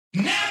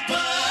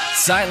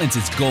Silence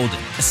is golden,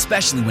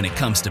 especially when it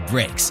comes to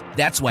brakes.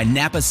 That's why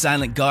Napa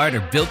Silent Guard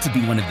are built to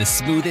be one of the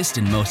smoothest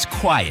and most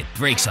quiet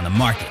brakes on the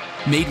market.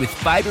 Made with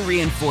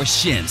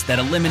fiber-reinforced shims that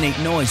eliminate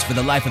noise for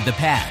the life of the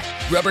pad,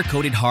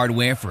 rubber-coated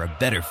hardware for a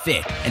better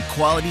fit, and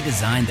quality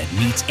design that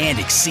meets and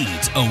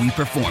exceeds OE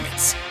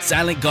performance.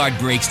 Silent Guard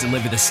brakes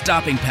deliver the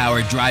stopping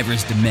power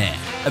drivers demand.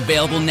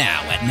 Available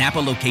now at Napa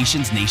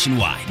locations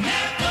nationwide.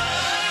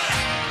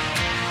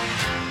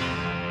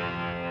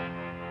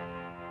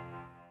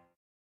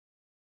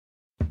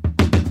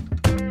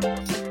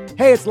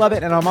 Hey, it's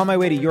Lovett, and I'm on my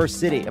way to your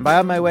city. And by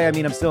on my way, I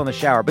mean I'm still in the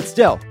shower, but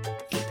still,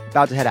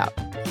 about to head out.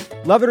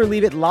 Love It or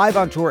Leave It Live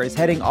on Tour is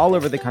heading all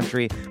over the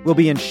country. We'll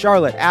be in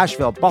Charlotte,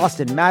 Asheville,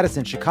 Boston,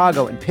 Madison,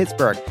 Chicago, and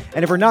Pittsburgh.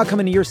 And if we're not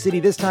coming to your city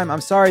this time,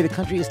 I'm sorry, the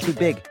country is too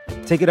big.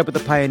 Take it up with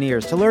the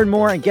pioneers. To learn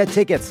more and get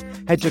tickets,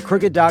 head to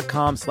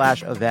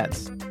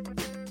crooked.com/events.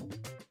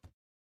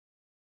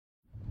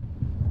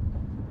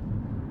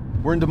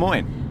 We're in Des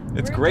Moines.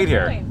 It's great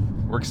here.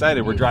 We're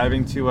excited. We're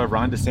driving to a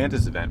Ron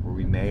DeSantis event where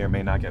we may or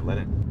may not get let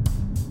in.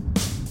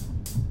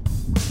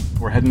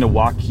 We're heading to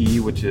Waukee,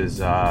 which is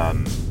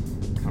kind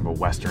of a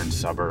western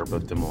suburb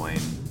of Des Moines.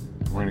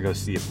 We're going to go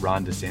see if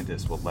Ron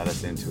DeSantis will let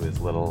us into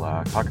his little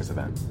caucus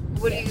event.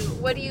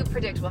 What do you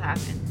predict will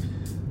happen?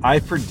 I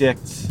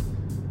predict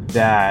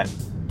that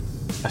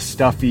a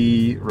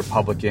stuffy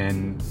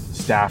Republican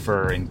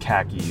staffer in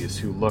khakis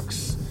who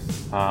looks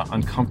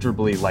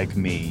uncomfortably like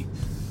me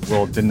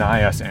will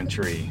deny us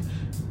entry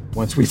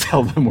once we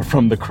tell them we're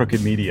from the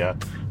Crooked Media,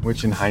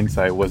 which in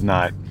hindsight was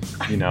not,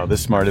 the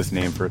smartest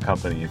name for a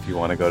company if you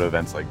want to go to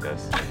events like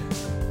this.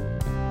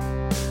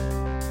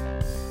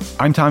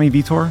 I'm Tommy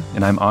Vitor,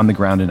 and I'm on the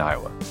ground in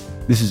Iowa.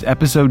 This is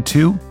episode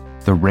 2,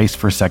 The Race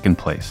for Second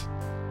Place.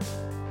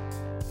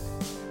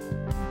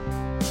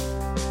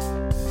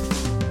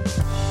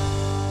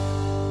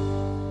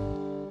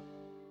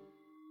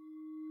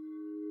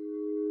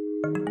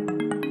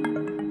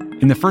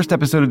 In the first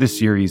episode of this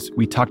series,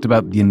 we talked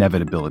about the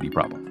inevitability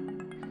problem.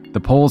 The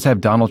polls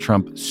have Donald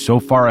Trump so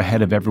far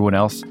ahead of everyone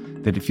else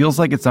that it feels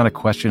like it's not a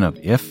question of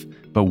if,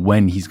 but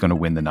when he's going to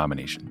win the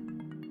nomination.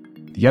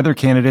 The other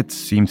candidates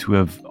seem to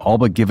have all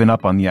but given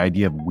up on the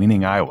idea of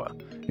winning Iowa,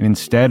 and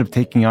instead of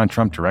taking on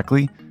Trump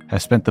directly,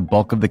 have spent the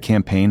bulk of the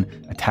campaign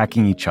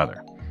attacking each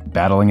other,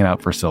 battling it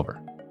out for silver.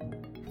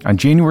 On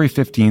January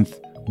 15th,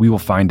 we will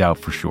find out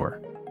for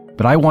sure.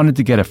 But I wanted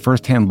to get a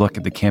firsthand look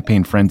at the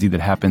campaign frenzy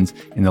that happens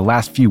in the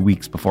last few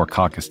weeks before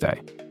caucus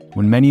day,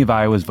 when many of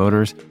Iowa's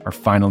voters are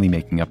finally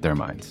making up their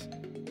minds.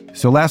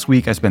 So last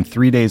week, I spent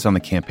 3 days on the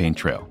campaign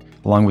trail,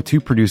 along with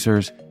 2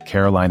 producers,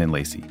 Caroline and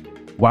Lacey.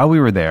 While we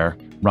were there,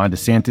 Ron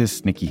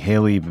DeSantis, Nikki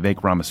Haley,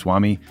 Vivek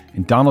Ramaswamy,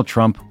 and Donald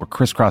Trump were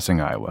crisscrossing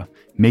Iowa,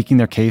 making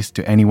their case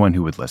to anyone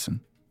who would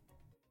listen.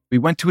 We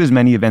went to as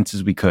many events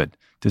as we could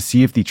to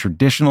see if the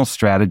traditional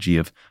strategy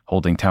of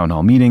holding town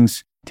hall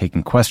meetings,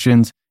 taking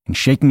questions, and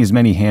shaking as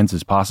many hands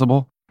as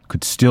possible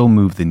could still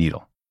move the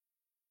needle.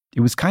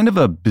 It was kind of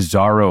a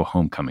bizarro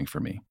homecoming for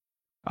me.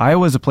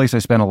 Iowa is a place I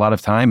spent a lot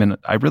of time and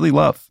I really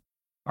love.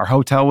 Our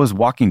hotel was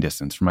walking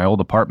distance from my old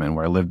apartment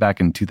where I lived back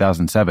in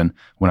 2007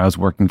 when I was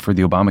working for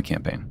the Obama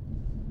campaign.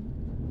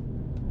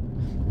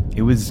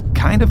 It was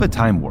kind of a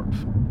time warp,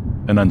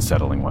 an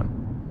unsettling one.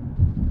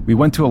 We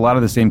went to a lot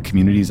of the same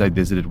communities I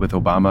visited with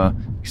Obama.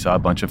 We saw a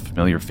bunch of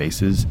familiar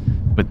faces.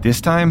 But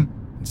this time,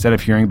 instead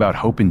of hearing about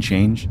hope and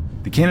change,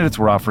 the candidates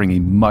were offering a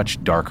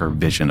much darker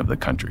vision of the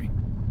country.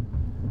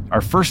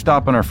 Our first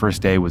stop on our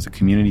first day was a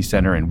community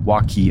center in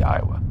Waukee,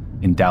 Iowa,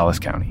 in Dallas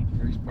County.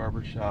 There's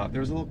barbershop.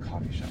 There's a little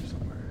coffee shop somewhere.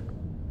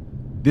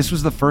 This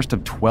was the first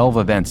of 12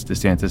 events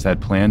DeSantis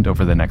had planned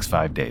over the next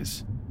 5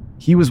 days.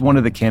 He was one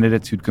of the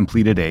candidates who'd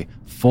completed a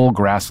full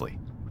Grassley,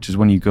 which is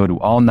when you go to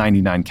all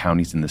 99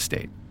 counties in the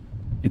state.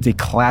 It's a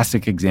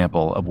classic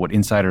example of what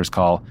insiders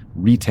call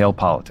retail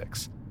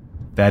politics.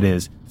 That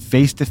is,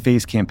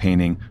 face-to-face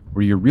campaigning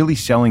where you're really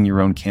selling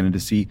your own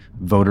candidacy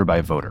voter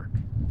by voter.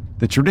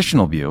 The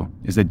traditional view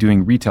is that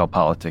doing retail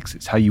politics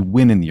is how you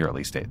win in the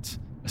early states,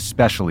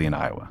 especially in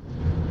Iowa.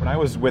 When I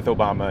was with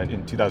Obama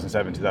in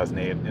 2007,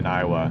 2008 in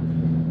Iowa,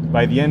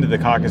 by the end of the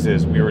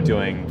caucuses, we were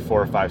doing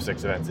 4, 5,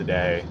 6 events a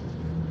day,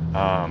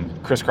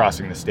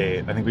 crisscrossing the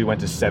state. I think we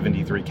went to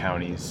 73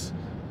 counties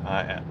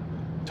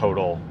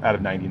total out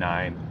of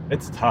 99.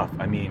 It's tough.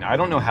 I mean, I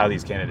don't know how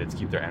these candidates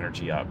keep their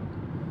energy up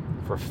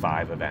for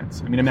 5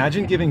 events. I mean,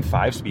 imagine giving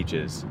 5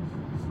 speeches,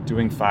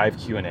 doing 5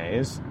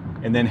 Q&As,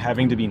 and then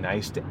having to be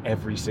nice to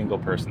every single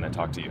person that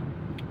talked to you.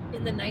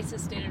 In the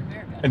nicest state of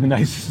America. In the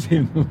nicest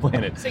state of the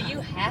planet. So you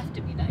have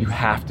to be nice. You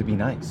have to be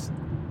nice.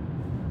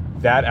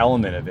 That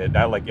element of it,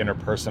 that like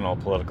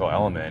interpersonal political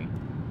element,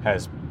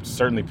 has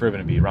certainly proven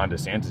to be Ron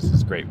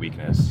DeSantis' great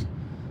weakness.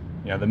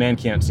 The man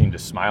can't seem to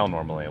smile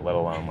normally, let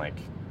alone like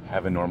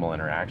have a normal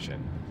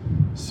interaction.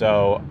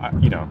 So,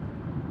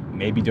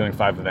 maybe doing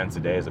 5 events a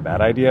day is a bad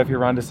idea if you're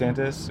Ron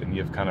DeSantis and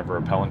you have kind of a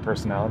repellent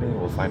personality.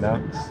 We'll find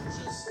out.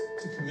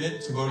 To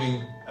commit to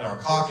voting at our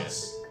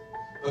caucus,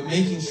 but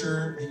making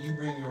sure that you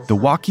bring your... The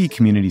Waukee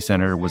Community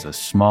Center was a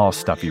small,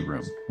 stuffy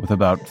room with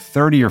about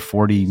 30 or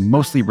 40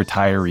 mostly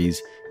retirees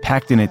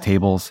packed in at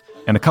tables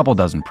and a couple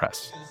dozen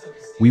press.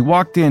 We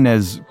walked in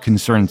as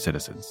concerned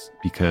citizens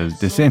because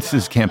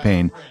DeSantis'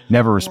 campaign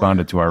never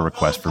responded to our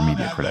request for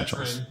media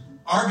credentials.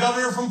 Our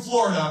governor from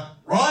Florida,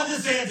 Ron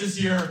DeSantis,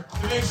 here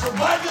to make sure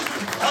Biden is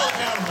held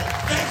accountable.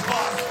 Thanks,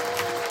 boss.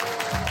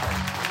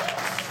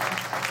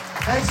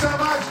 Thanks so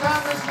much,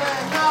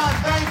 Congressman. Ron,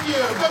 thank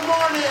you. Good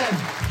morning.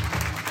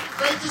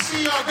 Great to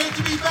see y'all. Great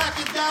to be back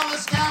in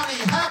Dallas County.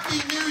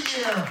 Happy New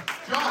Year.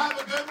 Y'all have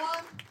a good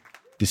one?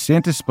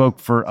 DeSantis spoke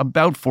for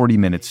about 40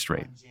 minutes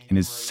straight in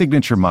his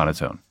signature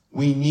monotone.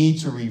 We need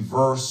to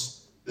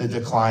reverse the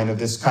decline of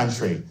this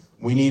country.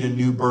 We need a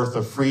new birth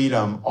of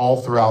freedom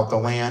all throughout the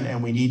land,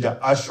 and we need to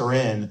usher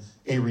in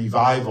a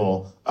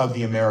revival of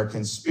the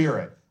American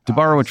spirit. To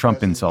borrow a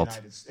Trump insult,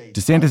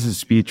 DeSantis'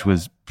 speech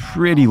was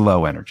pretty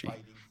low energy.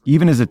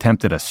 Even his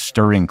attempt at a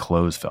stirring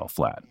close fell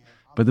flat.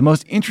 But the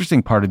most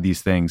interesting part of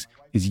these things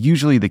is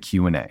usually the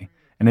Q&A.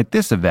 And at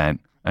this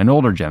event, an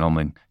older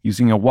gentleman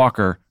using a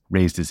walker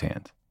raised his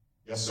hand.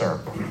 Yes, sir.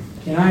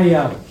 Can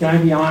I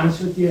be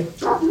honest with you?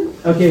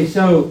 Okay,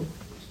 so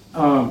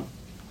I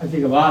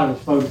think a lot of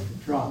us voted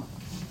for Trump,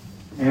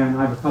 and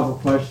I have a couple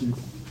questions.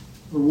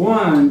 For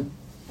one,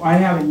 why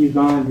haven't you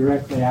gone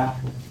directly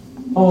after him?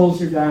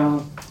 Polls are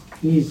down.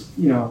 He's,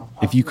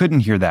 If you couldn't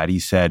hear that, he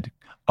said,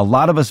 a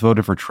lot of us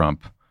voted for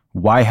Trump.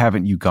 Why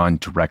haven't you gone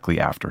directly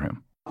after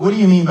him? What do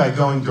you mean by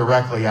going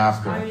directly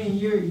after him? I mean,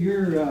 you're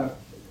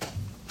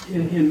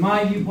in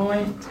my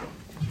viewpoint,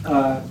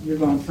 you're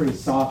going pretty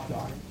soft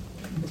on it.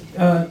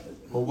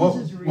 But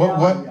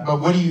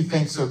what do you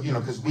think? So,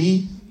 because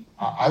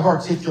I've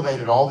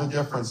articulated all the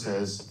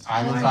differences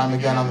time and time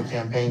again on the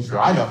campaign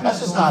trail. I know that's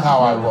just not how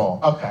I roll.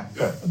 Okay,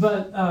 good.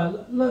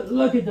 But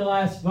look at the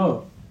last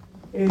vote.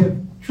 If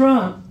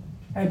Trump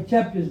had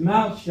kept his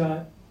mouth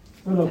shut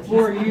for the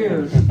 4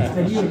 years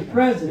that he was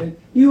president,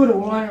 he would have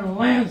won in a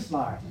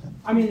landslide.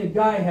 I mean, the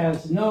guy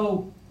has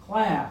no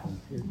class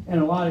in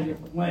a lot of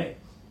different ways.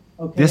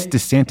 Okay? This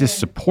DeSantis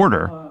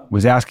supporter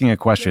was asking a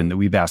question that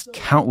we've asked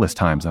countless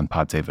times on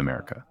Pod Save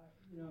America.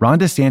 Ron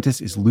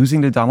DeSantis is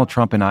losing to Donald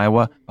Trump in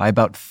Iowa by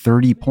about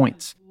 30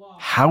 points.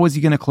 How is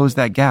he going to close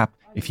that gap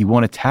if he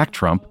won't attack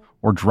Trump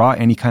or draw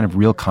any kind of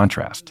real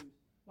contrast?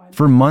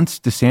 For months,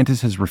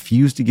 DeSantis has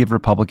refused to give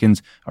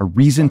Republicans a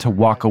reason to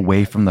walk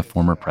away from the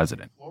former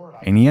president.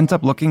 And he ends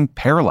up looking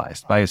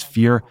paralyzed by his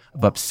fear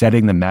of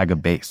upsetting the MAGA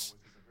base.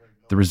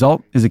 The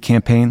result is a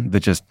campaign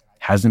that just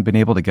hasn't been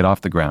able to get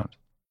off the ground.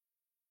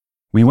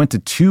 We went to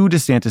 2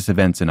 DeSantis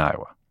events in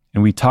Iowa,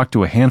 and we talked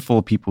to a handful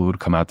of people who had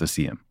come out to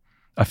see him.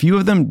 A few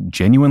of them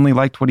genuinely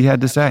liked what he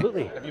had to say.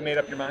 Absolutely. Have you made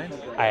up your mind?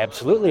 I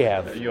absolutely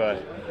have.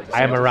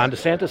 I am a Ron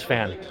DeSantis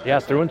fan. Yeah,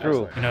 through and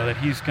through. That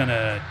he's going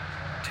to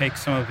take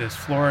some of his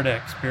Florida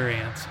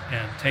experience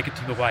and take it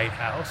to the White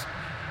House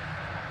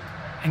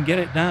and get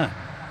it done.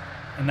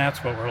 And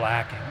that's what we're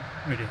lacking.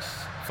 We're just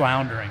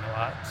floundering a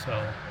lot.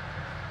 So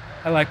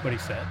I like what he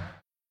said.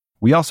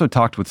 We also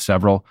talked with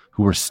several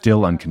who were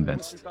still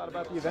unconvinced. Thought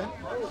about the event?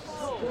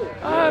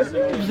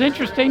 It was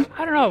interesting.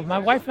 I don't know. My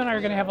wife and I are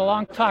going to have a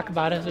long talk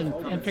about it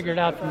and figure it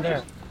out from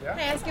there. Can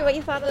I ask you what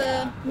you thought of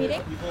the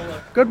meeting?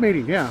 Good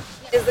meeting, yeah.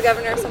 Is the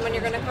governor someone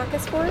you're going to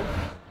caucus for?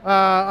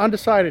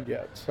 Undecided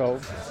yet, so.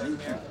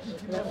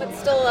 But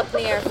still up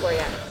in the air for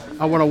you?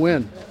 I want to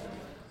win.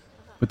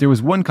 But there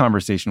was one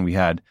conversation we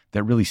had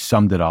that really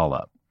summed it all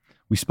up.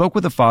 We spoke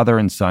with a father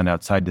and son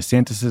outside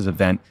DeSantis'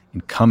 event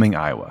in Cumming,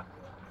 Iowa,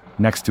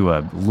 next to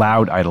a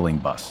loud idling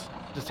bus.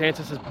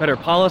 DeSantis has better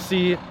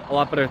policy, a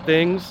lot better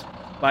things,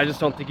 but I just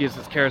don't think he's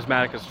as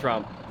charismatic as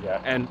Trump.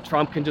 Yeah. And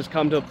Trump can just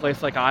come to a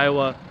place like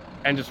Iowa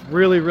and just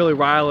really, really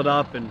rile it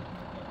up. And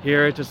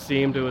here it just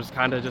seemed it was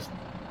kind of just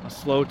a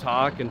slow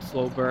talk and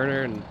slow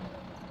burner. And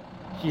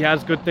he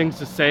has good things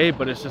to say,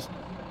 but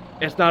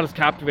it's not as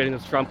captivating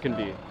as Trump can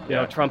be. You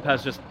know, Trump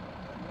has just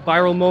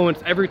viral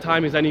moments every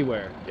time he's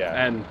anywhere.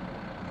 Yeah. And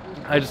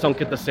I just don't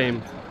get the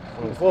same.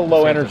 It's a little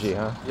low energy,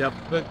 huh? Yep.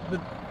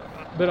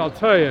 But I'll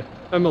tell you,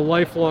 I'm a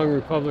lifelong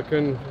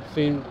Republican,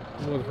 seen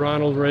with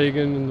Ronald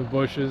Reagan and the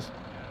Bushes.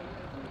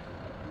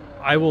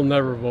 I will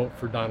never vote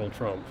for Donald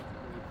Trump.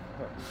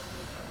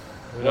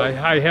 And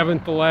I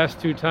haven't the last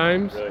 2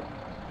 times, really?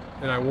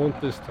 And I won't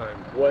this time.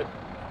 What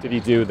did he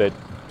do that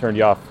turned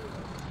you off?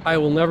 I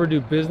will never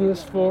do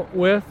business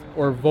with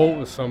or vote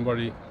with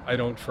somebody I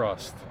don't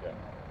trust. Yeah.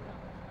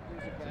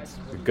 It's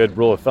a good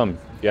rule of thumb,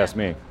 if you ask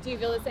me. Do you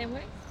feel the same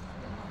way?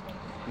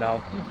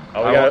 No.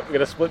 Oh, we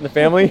got a split in the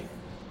family?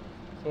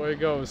 That's the way it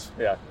goes.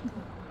 Yeah.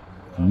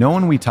 No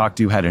one we talked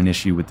to had an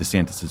issue with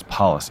DeSantis'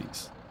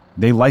 policies.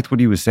 They liked what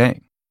he was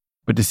saying.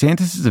 But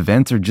DeSantis'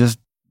 events are just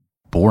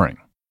boring.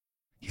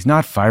 He's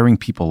not firing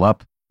people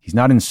up. He's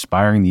not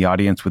inspiring the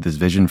audience with his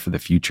vision for the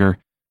future.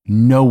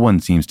 No one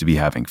seems to be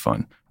having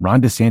fun,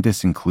 Ron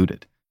DeSantis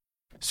included.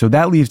 So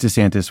that leaves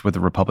DeSantis with the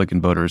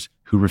Republican voters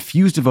who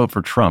refuse to vote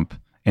for Trump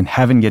and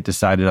haven't yet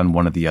decided on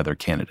one of the other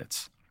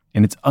candidates.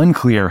 And it's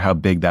unclear how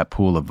big that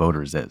pool of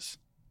voters is.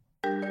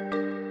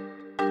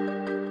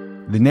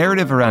 The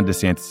narrative around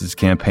DeSantis'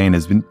 campaign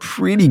has been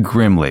pretty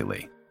grim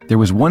lately. There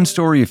was one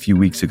story a few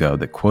weeks ago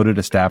that quoted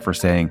a staffer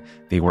saying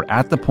they were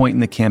at the point in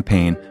the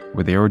campaign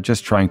where they were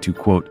just trying to,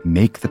 quote,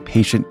 make the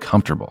patient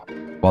comfortable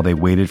while they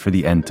waited for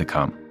the end to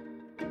come.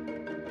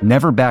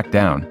 Never back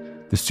down,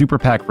 the super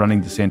PAC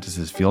running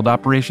DeSantis' field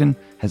operation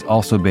has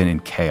also been in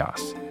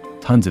chaos.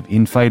 Tons of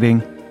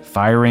infighting,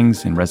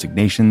 firings and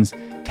resignations,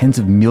 tens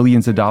of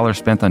millions of dollars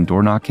spent on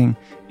door knocking,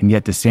 and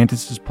yet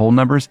DeSantis' poll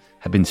numbers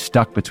have been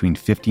stuck between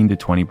 15 to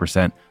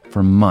 20%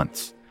 for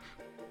months.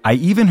 I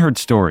even heard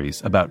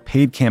stories about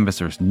paid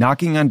canvassers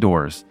knocking on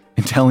doors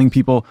and telling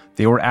people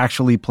they were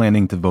actually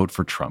planning to vote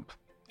for Trump.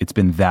 It's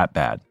been that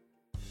bad.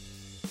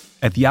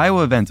 At the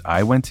Iowa events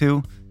I went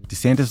to,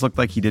 DeSantis looked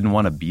like he didn't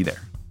want to be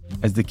there.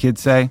 As the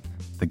kids say,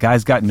 the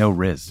guy's got no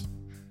riz.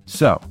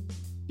 So,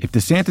 if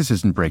DeSantis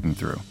isn't breaking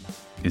through,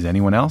 is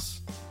anyone else?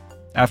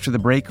 After the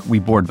break, we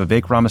board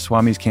Vivek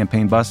Ramaswamy's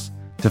campaign bus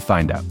to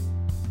find out.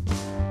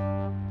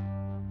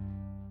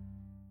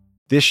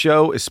 This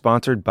show is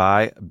sponsored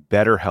by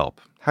BetterHelp.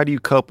 How do you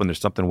cope when there's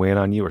something weighing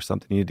on you or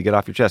something you need to get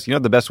off your chest? You know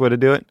the best way to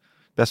do it?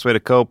 Best way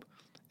to cope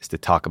is to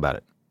talk about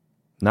it.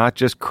 Not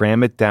just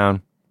cram it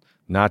down,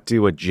 not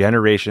do what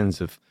generations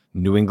of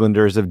New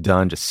Englanders have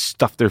done, just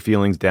stuff their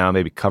feelings down,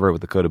 maybe cover it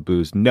with a coat of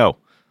booze. No,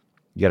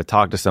 you got to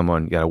talk to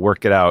someone, you got to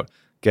work it out,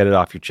 get it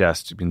off your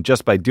chest. And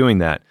just by doing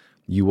that,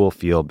 you will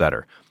feel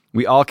better.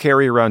 We all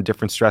carry around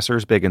different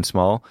stressors, big and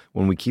small.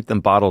 When we keep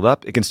them bottled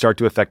up, it can start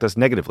to affect us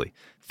negatively.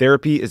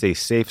 Therapy is a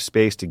safe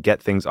space to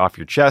get things off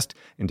your chest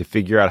and to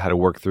figure out how to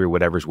work through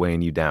whatever's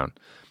weighing you down.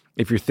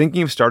 If you're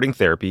thinking of starting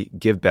therapy,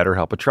 give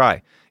BetterHelp a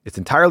try. It's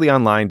entirely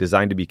online,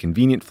 designed to be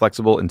convenient,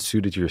 flexible, and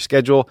suited to your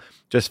schedule.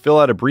 Just fill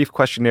out a brief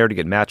questionnaire to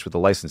get matched with a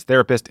licensed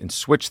therapist and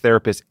switch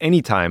therapists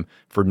anytime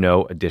for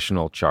no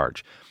additional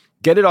charge.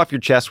 Get it off your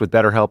chest with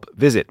BetterHelp.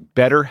 Visit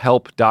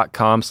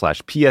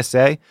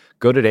betterhelp.com/PSA.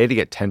 Go today to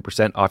get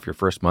 10% off your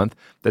first month.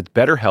 That's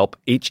BetterHelp,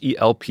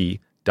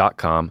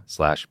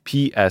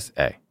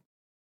 HELP.com/PSA.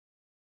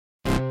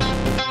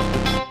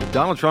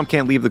 Donald Trump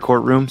can't leave the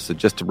courtroom, so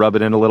just to rub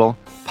it in a little,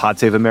 Pod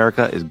Save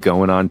America is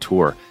going on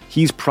tour.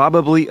 He's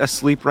probably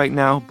asleep right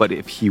now, but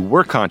if he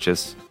were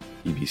conscious,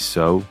 he'd be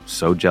so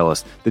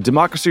jealous. The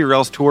Democracy or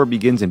Else tour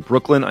begins in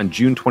Brooklyn on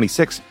June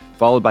 26th,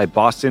 followed by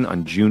Boston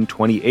on June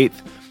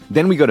 28th.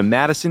 Then we go to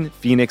Madison,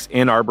 Phoenix,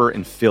 Ann Arbor,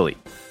 and Philly.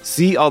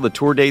 See all the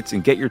tour dates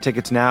and get your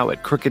tickets now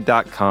at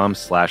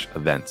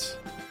crooked.com/events.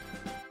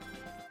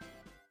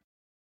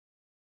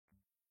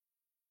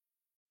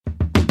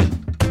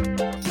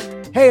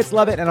 Hey, it's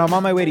Lovett, and I'm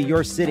on my way to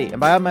your city.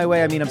 And by on my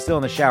way, I mean I'm still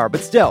in the shower,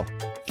 but still,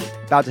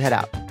 about to head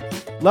out.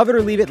 Love It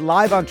or Leave It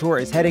Live on Tour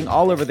is heading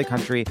all over the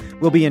country.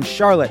 We'll be in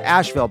Charlotte,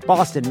 Asheville,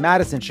 Boston,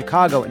 Madison,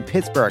 Chicago, and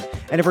Pittsburgh.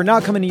 And if we're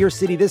not coming to your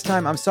city this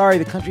time, I'm sorry,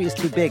 the country is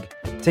too big.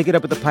 Take it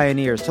up with the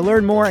pioneers. To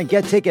learn more and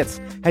get tickets,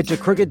 head to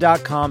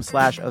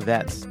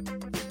crooked.com/events.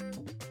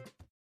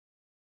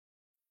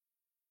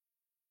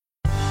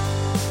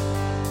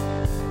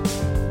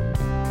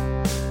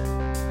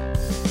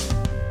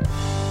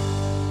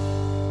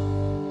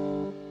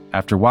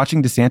 After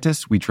watching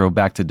DeSantis, we drove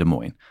back to Des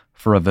Moines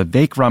for a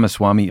Vivek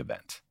Ramaswamy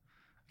event.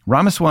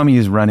 Ramaswamy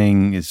is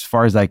running, as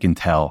far as I can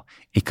tell,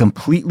 a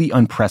completely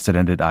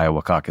unprecedented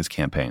Iowa caucus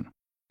campaign.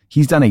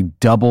 He's done a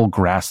double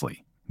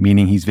Grassley,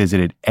 meaning he's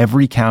visited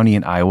every county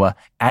in Iowa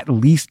at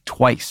least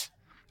twice.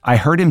 I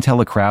heard him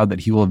tell a crowd that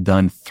he will have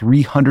done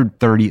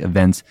 330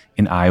 events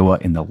in Iowa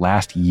in the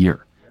last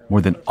year, more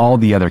than all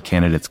the other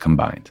candidates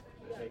combined.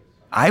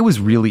 I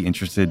was really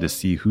interested to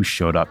see who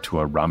showed up to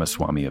a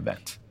Ramaswamy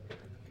event.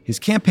 His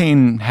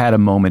campaign had a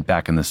moment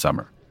back in the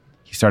summer.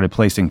 He started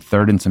placing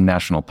third in some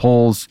national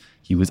polls.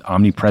 He was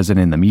omnipresent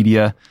in the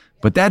media,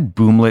 but that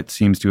boomlet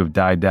seems to have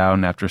died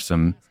down after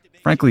some,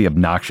 frankly,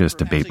 obnoxious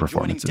debate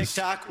performances.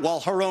 TikTok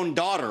while her own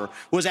daughter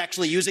was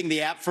actually using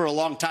the app for a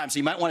long time, so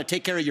you might want to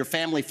take care of your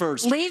family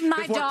first. Leave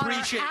my daughter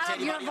out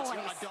of your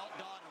voice.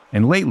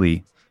 And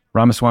lately,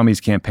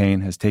 Ramaswamy's campaign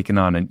has taken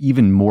on an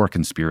even more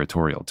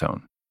conspiratorial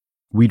tone.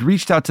 We'd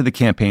reached out to the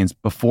campaigns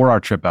before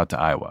our trip out to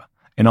Iowa,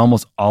 and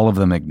almost all of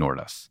them ignored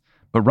us.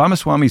 But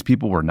Ramaswamy's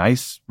people were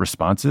nice,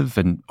 responsive,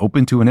 and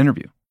open to an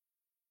interview.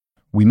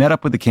 We met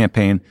up with the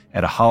campaign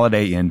at a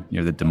Holiday Inn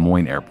near the Des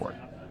Moines airport.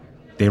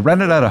 They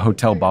rented out a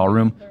hotel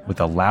ballroom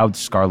with a loud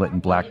scarlet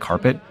and black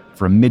carpet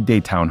for a midday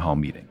town hall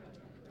meeting.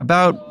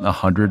 About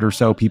 100 or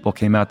so people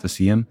came out to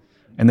see him,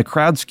 and the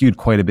crowd skewed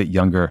quite a bit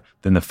younger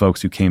than the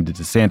folks who came to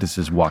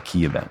DeSantis'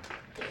 Waukee event.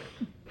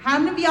 How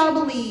many of y'all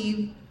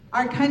believe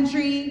our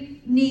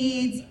country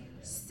needs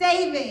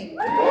saving?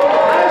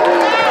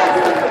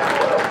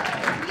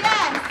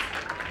 Yes!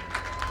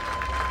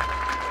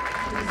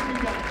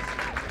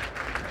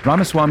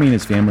 Ramaswamy and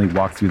his family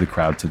walked through the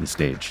crowd to the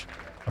stage.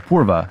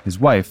 Apurva, his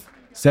wife,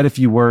 said a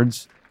few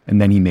words,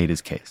 and then he made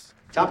his case.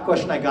 Top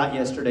question I got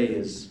yesterday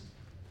is,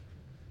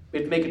 we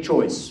have to make a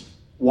choice.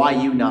 Why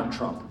you, not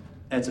Trump?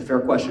 And it's a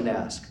fair question to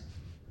ask.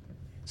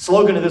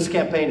 Slogan of this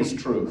campaign is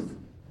truth.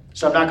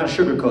 So I'm not going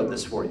to sugarcoat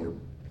this for you.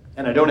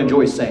 And I don't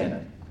enjoy saying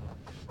it.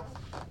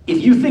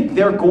 If you think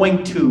they're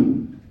going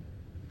to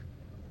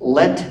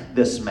let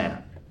this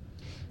man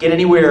get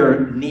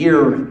anywhere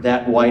near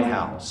that White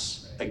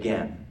House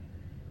again,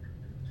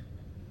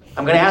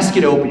 I'm going to ask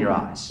you to open your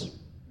eyes.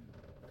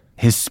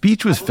 His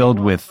speech was filled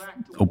with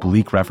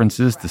oblique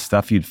references to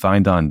stuff you'd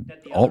find on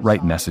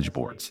alt-right message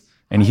boards.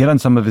 And he hit on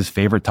some of his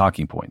favorite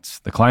talking points: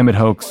 the climate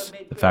hoax,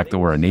 the fact that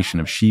we're a nation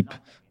of sheep,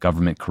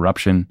 government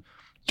corruption.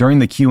 During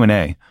the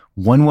Q&A,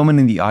 one woman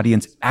in the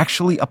audience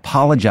actually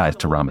apologized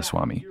to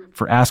Ramaswamy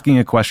for asking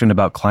a question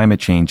about climate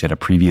change at a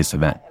previous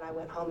event.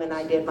 And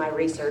I did my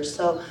research,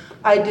 so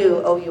I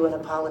do owe you an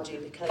apology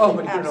because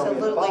it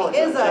absolutely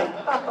is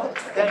a.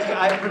 Thank you.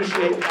 I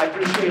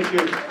appreciate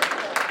you.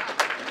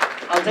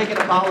 I'll take an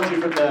apology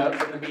from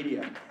the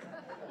media.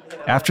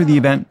 After the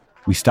event,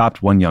 we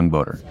stopped one young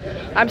voter.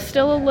 I'm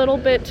still a little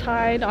bit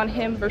tied on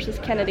him versus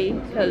Kennedy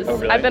because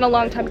I've been a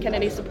longtime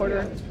Kennedy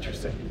supporter.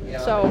 Interesting.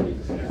 So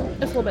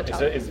it's a little bit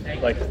tough. Is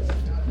like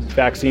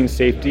vaccine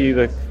safety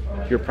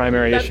your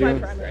primary issue? That's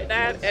my primary.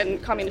 That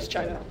and communist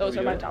China. Those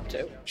are my top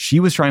two.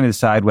 She was trying to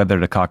decide whether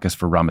to caucus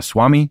for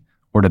Ramaswamy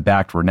or to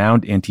back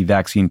renowned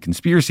anti-vaccine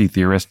conspiracy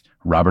theorist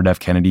Robert F.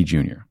 Kennedy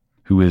Jr.,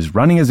 who is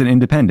running as an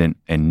independent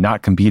and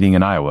not competing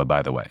in Iowa,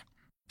 by the way.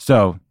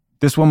 So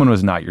this woman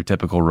was not your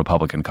typical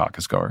Republican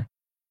caucus goer.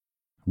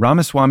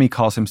 Ramaswamy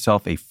calls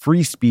himself a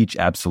free speech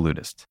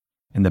absolutist,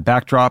 and the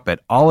backdrop at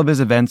all of his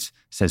events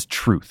says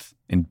truth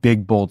in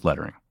big, bold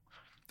lettering.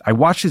 I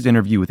watched his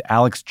interview with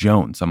Alex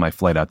Jones on my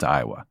flight out to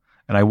Iowa,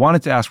 and I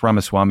wanted to ask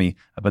Ramaswamy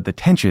about the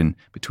tension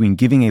between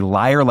giving a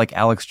liar like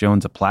Alex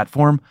Jones a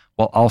platform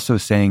while also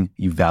saying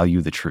you value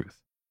the truth.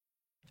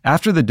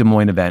 After the Des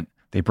Moines event,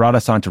 they brought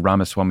us onto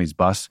Ramaswamy's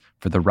bus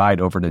for the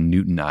ride over to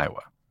Newton,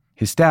 Iowa.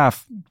 His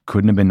staff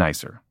couldn't have been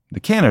nicer. The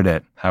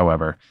candidate,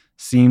 however,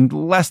 seemed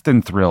less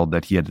than thrilled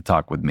that he had to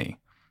talk with me.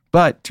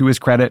 But to his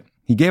credit,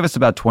 he gave us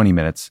about 20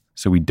 minutes,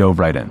 so we dove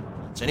right in.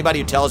 So anybody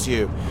who tells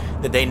you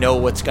that they know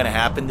what's going to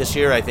happen this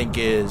year, I think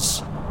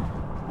is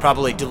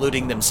probably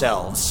deluding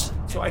themselves.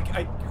 So I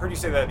heard you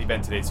say that at the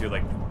event today, too,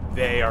 like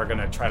they are going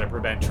to try to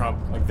prevent Trump.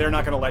 Like they're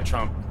not going to let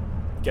Trump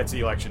get to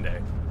the election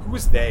day. Who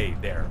is they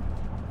there?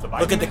 The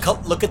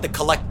Look at the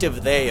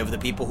collective they of the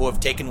people who have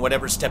taken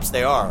whatever steps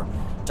they are.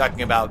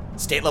 Talking about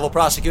state-level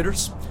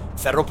prosecutors,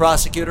 federal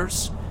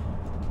prosecutors,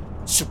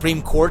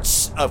 Supreme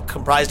Courts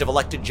comprised of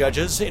elected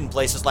judges in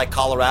places like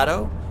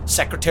Colorado,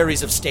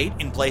 secretaries of state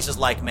in places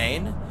like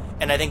Maine,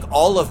 and I think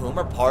all of whom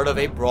are part of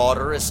a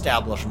broader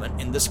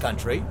establishment in this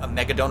country, a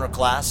mega donor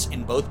class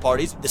in both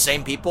parties. The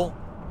same people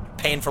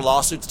paying for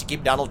lawsuits to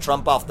keep Donald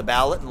Trump off the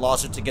ballot and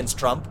lawsuits against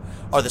Trump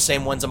are the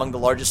same ones among the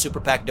largest super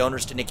PAC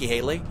donors to Nikki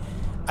Haley.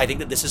 I think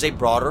that this is a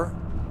broader,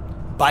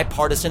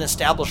 bipartisan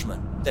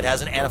establishment that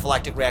has an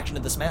anaphylactic reaction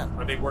to this man.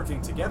 Are they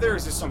working together?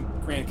 Is this some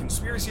grand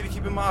conspiracy to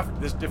keep him off?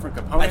 There's different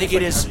components. I think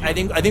it is. I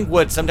think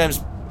what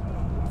sometimes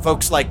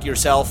folks like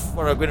yourself,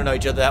 or we don't know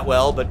each other that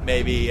well, but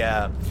maybe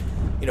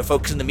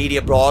folks in the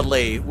media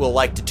broadly will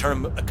like to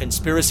term a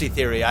conspiracy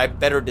theory. I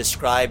better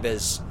describe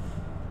as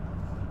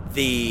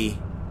the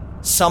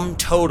sum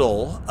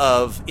total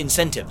of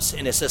incentives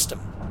in a system.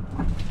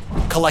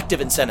 Collective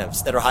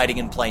incentives that are hiding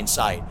in plain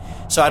sight.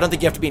 So I don't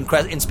think you have to be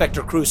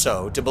Inspector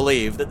Crusoe to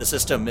believe that the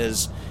system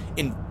is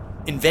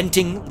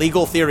inventing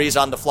legal theories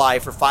on the fly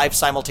for 5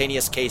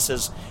 simultaneous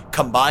cases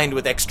combined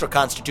with extra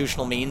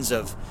constitutional means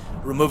of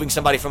removing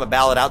somebody from a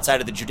ballot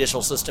outside of the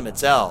judicial system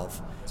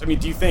itself. So,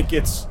 do you think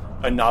it's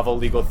a novel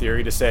legal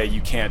theory to say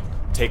you can't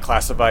take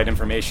classified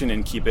information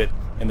and keep it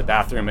in the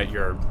bathroom at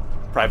your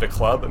private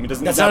club?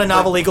 That's not a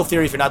novel legal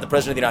theory if you're not the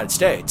President of the United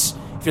States.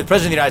 If you're the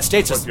President of the United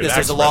States,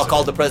 there's a law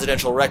called the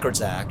Presidential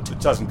Records Act. It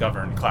doesn't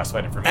govern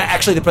classified information.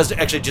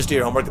 Actually, just do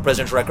your homework. The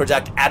Presidential Records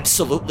Act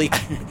absolutely,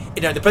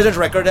 the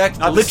Presidential Records Act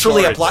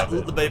literally applies.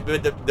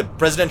 The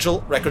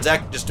Presidential Records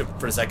Act,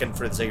 for the sake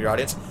of your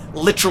audience,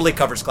 literally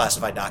covers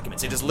classified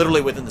documents. It is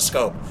literally within the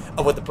scope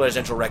of what the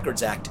Presidential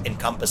Records Act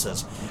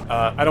encompasses.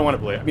 I don't want to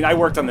believe. I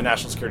worked on the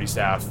national security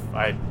staff.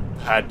 I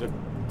had a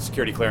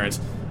security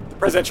clearance. The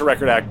Presidential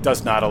Records Act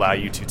does not allow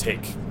you to take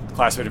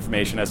classified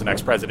information as an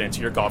ex-president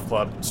to your golf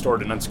club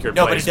stored in unsecured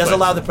place. No, but it does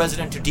allow the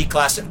president to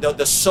declassify.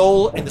 The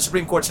sole, and the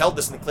Supreme Court's held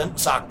this in the Clinton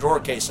sock drawer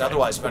case and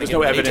otherwise. There's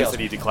no evidence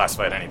that he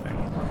declassified anything.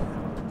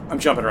 I'm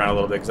jumping around a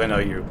little bit because I know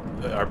you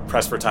are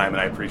pressed for time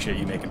and I appreciate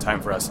you making time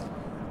for us.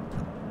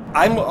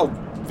 I'm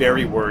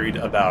very worried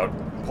about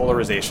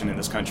polarization in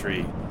this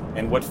country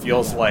and what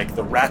feels like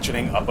the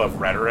ratcheting up of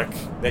rhetoric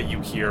that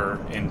you hear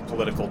in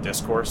political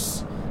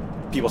discourse.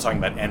 People talking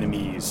about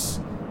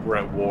enemies, we're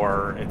at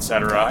war,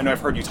 etc. I know I've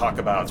heard you talk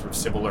about sort of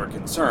similar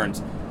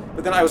concerns,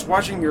 but then I was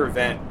watching your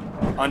event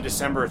on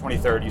December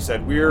 23rd. You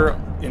said, we're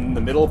in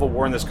the middle of a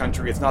war in this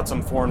country. It's not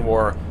some foreign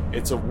war.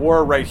 It's a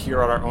war right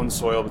here on our own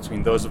soil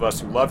between those of us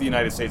who love the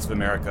United States of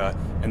America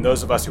and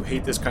those of us who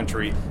hate this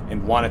country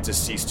and want it to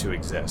cease to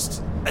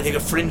exist. I think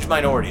a fringe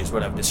minority is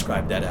what I've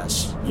described that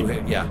as.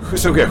 Yeah.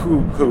 So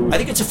who? I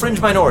think it's a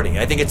fringe minority.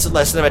 I think it's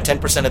less than about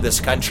 10% of this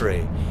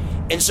country.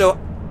 And so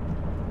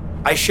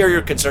I share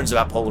your concerns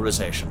about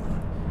polarization.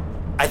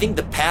 I think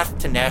the path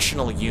to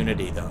national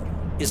unity, though,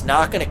 is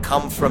not going to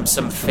come from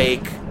some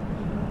fake,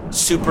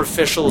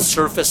 superficial,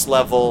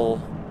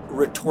 surface-level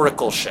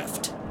rhetorical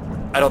shift.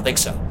 I don't think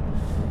so.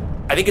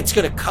 I think it's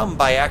going to come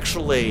by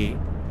actually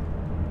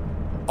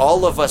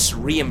all of us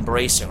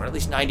re-embracing, or at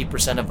least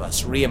 90% of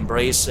us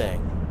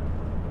re-embracing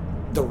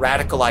the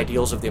radical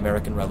ideals of the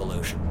American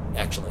Revolution,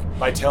 actually.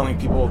 By telling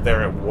people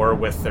they're at war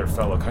with their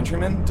fellow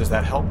countrymen, does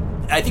that help?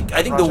 I think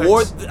the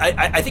war,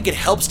 I think it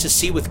helps to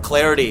see with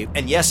clarity,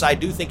 and yes, I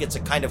do think it's a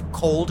kind of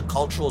cold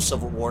cultural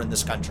civil war in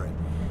this country.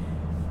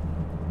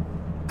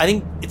 I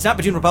think it's not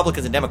between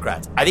Republicans and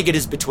Democrats. I think it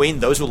is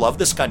between those who love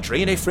this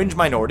country and a fringe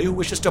minority who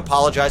wishes to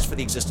apologize for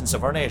the existence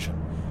of our nation.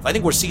 I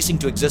think we're ceasing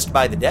to exist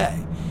by the day.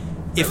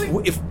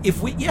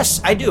 If we,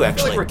 yes, I do actually. I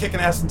feel like we're kicking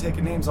ass and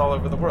taking names all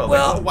over the world.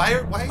 Well,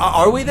 like, why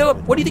are we though?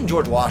 What do you think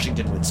George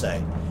Washington would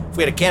say if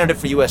we had a candidate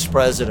for U.S.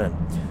 president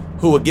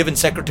who, a given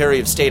Secretary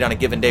of State on a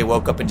given day,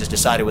 woke up and just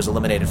decided was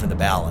eliminated from the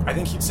ballot? I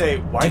think he'd say,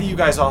 "Why do you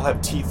guys all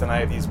have teeth and I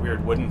have these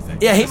weird wooden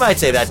things?" Yeah, he might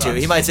say that too.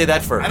 He might say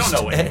that first. I don't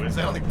know what he would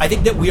say. I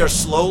think that we are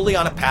slowly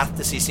on a path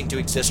to ceasing to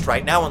exist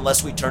right now,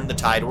 unless we turn the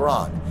tide we're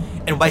on.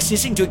 And by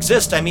ceasing to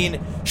exist, I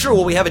mean, sure,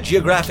 well, we have a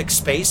geographic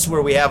space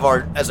where we have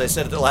our, as I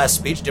said at the last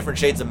speech, different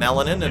shades of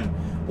melanin,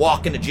 and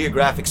walk into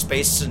geographic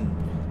space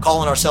and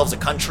calling ourselves a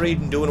country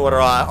and doing what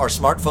our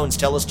smartphones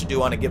tell us to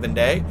do on a given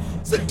day.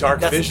 It's a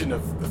dark vision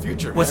of the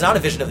future. Well, it's not a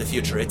vision of the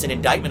future. It's an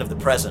indictment of the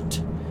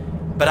present.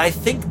 But I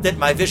think that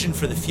my vision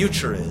for the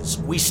future is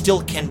we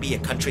still can be a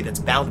country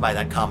that's bound by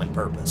that common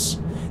purpose.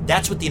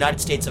 That's what the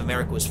United States of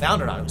America was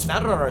founded on. It was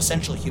founded on our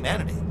essential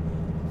humanity.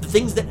 The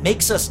things that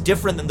makes us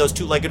different than those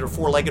two-legged or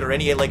four-legged or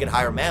any eight-legged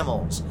higher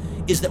mammals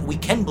is that we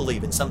can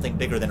believe in something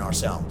bigger than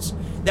ourselves,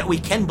 that we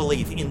can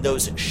believe in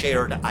those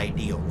shared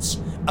ideals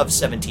of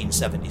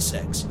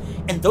 1776.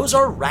 And those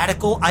are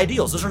radical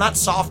ideals. Those are not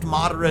soft,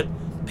 moderate,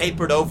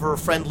 papered over,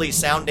 friendly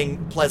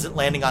sounding, pleasant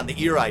landing on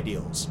the ear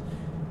ideals.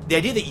 The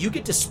idea that you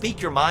get to speak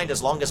your mind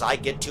as long as I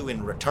get to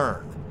in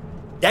return,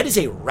 that is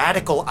a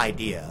radical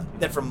idea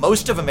that for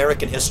most of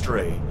American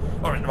history,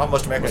 or not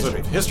most of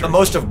American history, but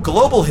most of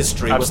global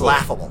history was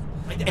laughable.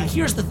 And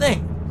here's the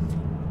thing.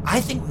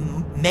 I think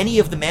many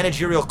of the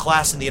managerial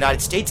class in the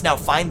United States now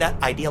find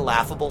that idea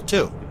laughable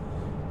too.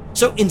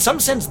 So in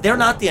some sense, they're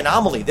not the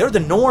anomaly. They're the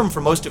norm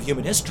for most of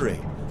human history.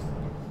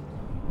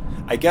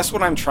 I guess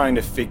what I'm trying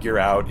to figure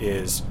out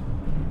is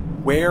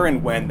where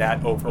and when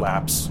that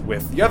overlaps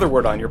with the other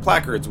word on your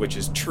placards, which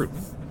is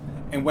truth.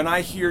 And when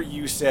I hear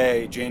you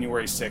say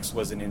January 6th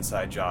was an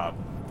inside job,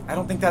 I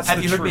don't think that's the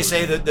truth. Have you heard me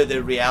say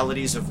the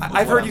realities of...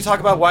 I've heard you talk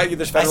about why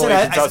there's federal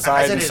agents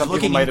outside and some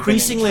people might have been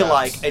in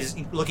traps. It's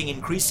looking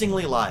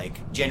increasingly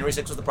like January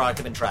 6th was the product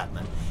of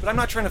entrapment. But I'm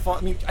not trying to fall...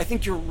 I mean, I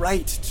think you're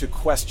right to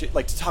question,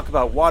 like to talk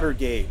about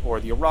Watergate or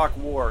the Iraq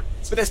War,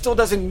 but that still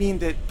doesn't mean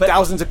that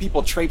thousands of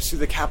people traipsed through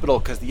the Capitol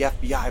because the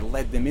FBI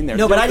led them in there.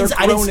 No, but I didn't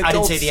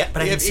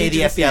say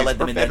the FBI led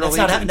them in there.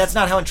 That's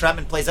not how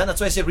entrapment plays out. That's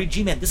why I said,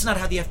 G-Man, this is not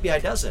how the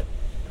FBI does it.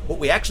 What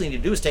we actually need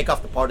to do is take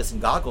off the partisan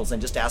goggles and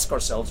just ask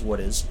ourselves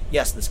what is,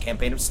 yes, this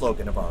campaign of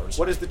slogan of ours.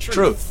 What is the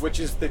truth? Which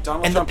is that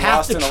Donald Trump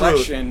lost an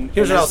election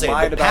and has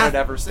lied about it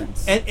ever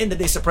since. And that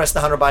they suppressed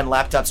the Hunter Biden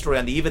laptop story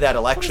on the eve of that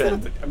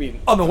election.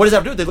 What does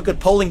that do? They look at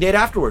polling data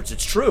afterwards.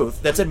 It's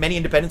truth. That said, many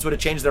independents would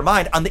have changed their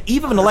mind. On the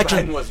eve of an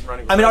election,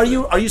 are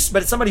you,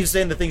 but it's somebody who's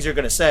saying the things you're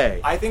going to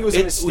say. I think it was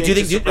a mistake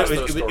to suppress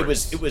those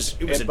stories.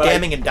 It was a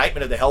damning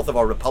indictment of the health of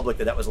our republic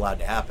that was allowed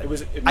to happen.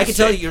 I can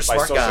tell you you're a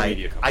smart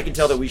guy. I can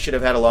tell that we should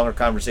have had a longer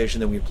conversation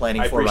than we were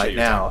planning for right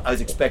now. I was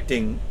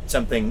expecting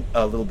something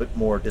a little bit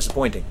more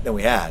disappointing than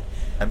we had.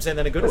 I'm saying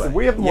that in a good way.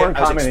 We have more in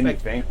common than you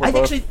think. We're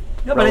both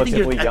but I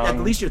think at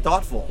least you're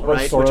thougtle,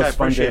 right? Which I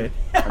appreciate.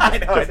 I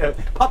know.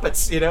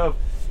 Puppets,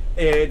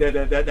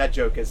 that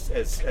joke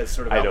has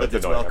sort of outlived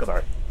its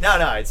welcome.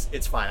 No,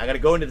 it's fine. I got to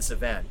go into this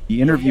event.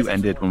 The interview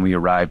ended when we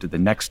arrived at the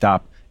next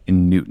stop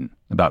in Newton,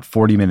 about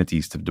 40 minutes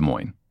east of Des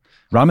Moines.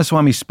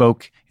 Ramaswamy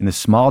spoke in the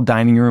small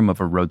dining room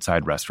of a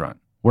roadside restaurant,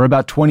 where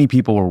about 20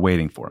 people were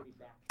waiting for him.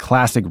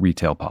 Classic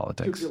retail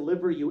politics. To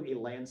deliver you a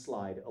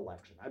landslide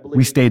election.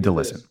 We stayed to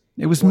listen.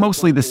 It was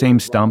mostly the same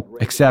stump,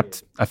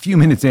 except a few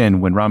minutes in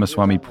when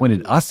Ramaswamy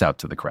pointed us out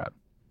to the crowd.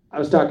 I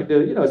was talking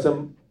to,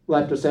 some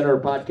left of center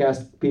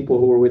podcast people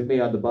who were with me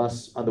on the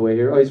bus on the way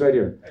here. Oh, he's right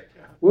here.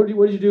 What did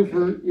you do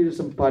for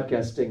some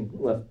podcasting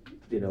left,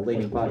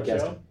 leaning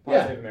podcasting?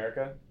 Positive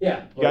America?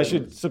 Yeah. You guys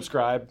should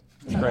subscribe.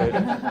 It's great.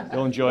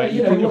 You'll enjoy it.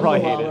 You'll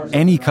probably hate it.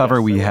 Any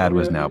cover we had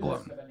was now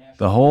blown.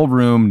 The whole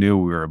room knew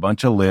we were a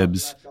bunch of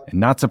libs, and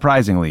not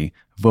surprisingly,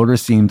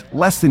 voters seemed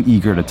less than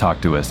eager to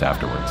talk to us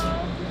afterwards.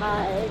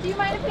 Do you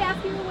mind if we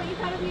ask you what you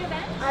thought of the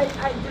event?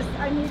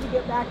 I need to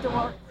get back to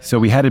work. So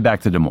we headed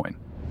back to Des Moines.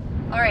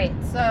 All right,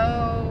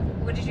 so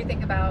what did you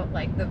think about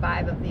the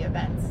vibe of the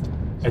events?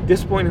 At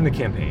this point in the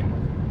campaign,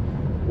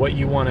 what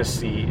you want to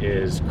see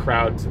is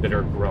crowds that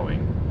are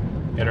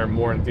growing and are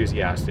more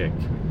enthusiastic,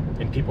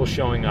 and people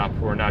showing up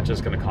who are not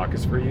just going to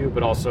caucus for you,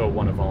 but also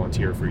want to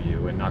volunteer for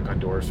you and knock on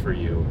doors for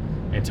you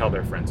and tell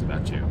their friends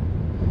about you.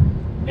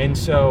 And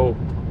so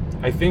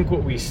I think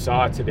what we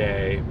saw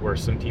today were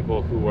some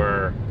people who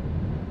were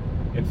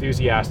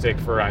enthusiastic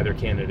for either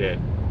candidate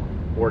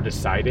or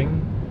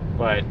deciding,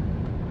 but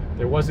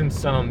there wasn't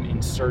some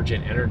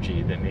insurgent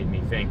energy that made me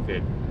think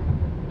that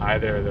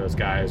either of those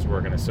guys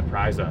were going to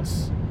surprise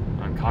us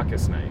on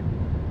caucus night.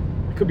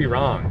 I could be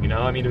wrong, you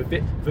know? I mean,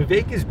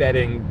 Vivek is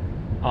betting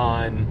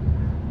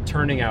on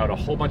turning out a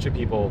whole bunch of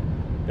people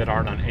that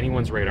aren't on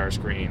anyone's radar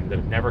screen, that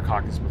have never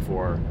caucused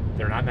before.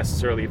 They're not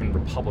necessarily even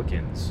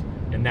Republicans.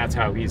 And that's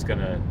how he's going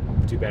to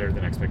do better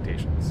than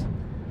expectations.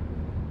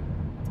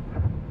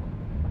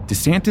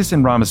 DeSantis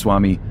and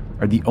Ramaswamy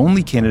are the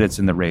only candidates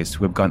in the race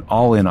who have gone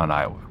all in on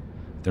Iowa.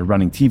 They're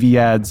running TV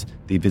ads,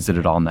 they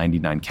visited all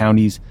 99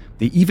 counties,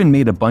 they even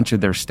made a bunch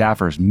of their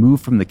staffers move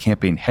from the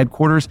campaign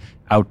headquarters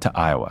out to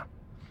Iowa.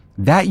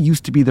 That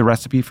used to be the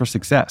recipe for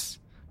success.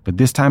 But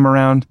this time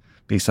around,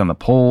 based on the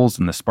polls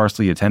and the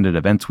sparsely attended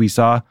events we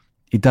saw,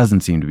 it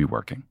doesn't seem to be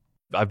working.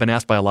 I've been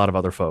asked by a lot of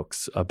other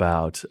folks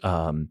about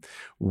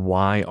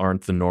why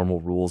aren't the normal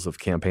rules of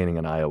campaigning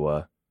in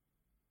Iowa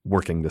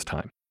working this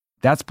time?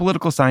 That's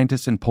political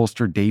scientist and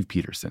pollster Dave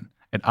Peterson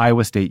at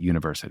Iowa State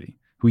University,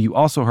 who you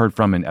also heard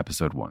from in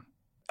episode 1.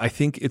 I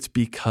think it's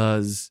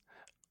because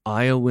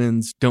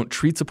Iowans don't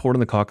treat support in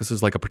the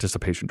caucuses like a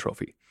participation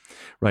trophy,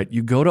 right?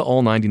 You go to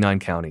all 99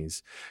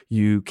 counties,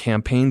 you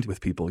campaigned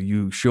with people,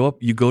 you show up,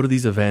 you go to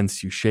these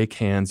events, you shake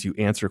hands, you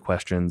answer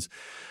questions,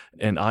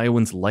 and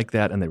Iowans like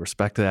that and they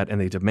respect that and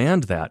they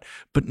demand that,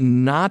 but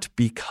not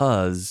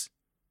because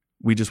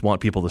we just want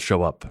people to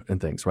show up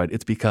and things, right?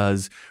 It's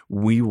because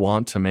we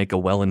want to make a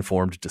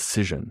well-informed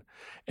decision.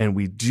 And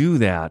we do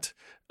that,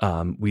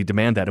 we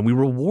demand that, and we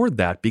reward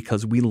that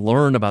because we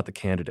learn about the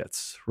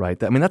candidates,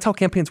 right? I mean, that's how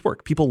campaigns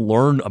work. People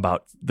learn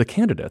about the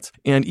candidates.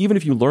 And even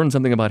if you learn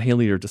something about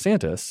Haley or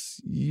DeSantis,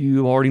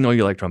 you already know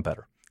you like Trump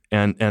better.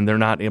 And they're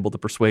not able to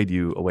persuade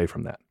you away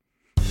from that.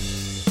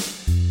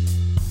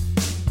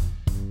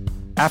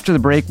 After the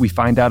break, we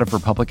find out if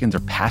Republicans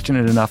are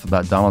passionate enough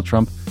about Donald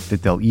Trump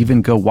that they'll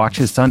even go watch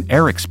his son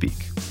Eric speak.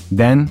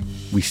 Then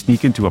we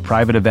sneak into a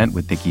private event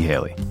with Nikki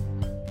Haley.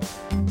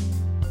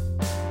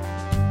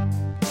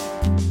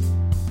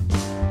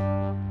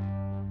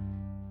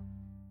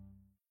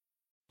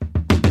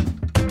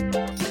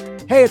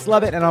 Hey, it's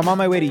Lovett, and I'm on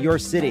my way to your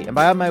city. And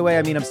by on my way,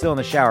 I mean I'm still in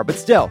the shower, but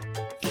still,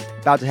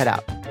 about to head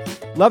out.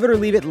 Love It or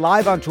Leave It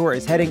Live on Tour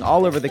is heading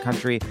all over the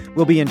country.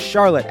 We'll be in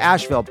Charlotte,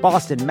 Asheville,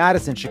 Boston,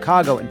 Madison,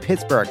 Chicago, and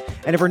Pittsburgh.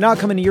 And if we're not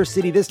coming to your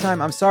city this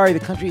time, I'm sorry, the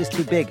country is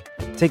too big.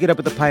 Take it up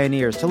with the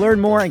pioneers. To learn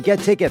more and get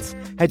tickets,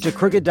 head to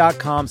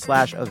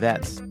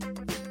crooked.com/events.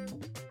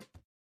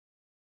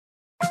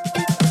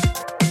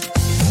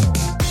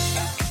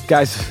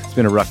 Guys, it's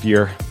been a rough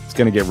year. It's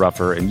going to get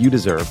rougher, and you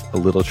deserve a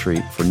little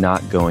treat for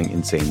not going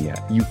insane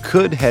yet. You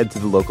could head to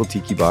the local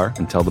tiki bar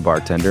and tell the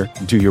bartender,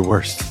 do your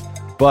worst.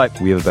 But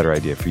we have a better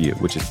idea for you,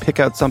 which is pick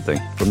out something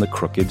from the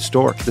Crooked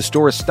store. The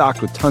store is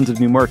stocked with tons of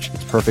new merch.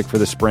 It's perfect for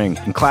the spring.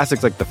 And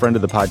classics like the Friend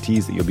of the Pod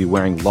tees that you'll be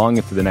wearing long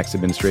into the next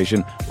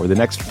administration or the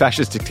next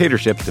fascist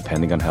dictatorship,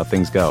 depending on how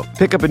things go.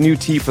 Pick up a new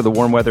tee for the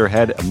warm weather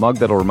ahead, a mug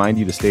that'll remind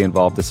you to stay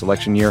involved this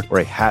election year, or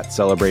a hat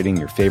celebrating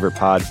your favorite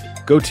pod.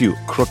 Go to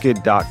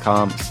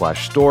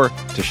crooked.com/store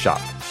to shop.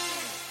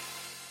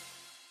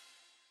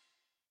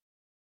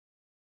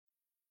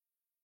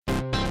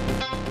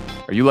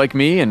 Are you like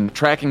me and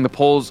tracking the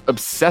polls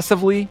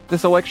obsessively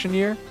this election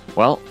year?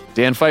 Well,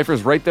 Dan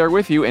Pfeiffer's right there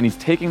with you, and he's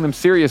taking them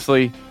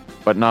seriously,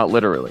 but not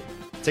literally.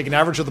 Take an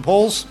average of the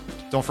polls.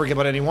 Don't forget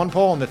about any one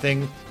poll. And the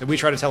thing that we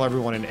try to tell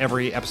everyone in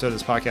every episode of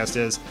this podcast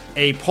is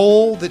a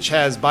poll that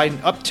has Biden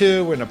up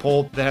to and a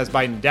poll that has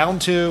Biden down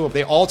to,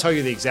 they all tell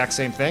you the exact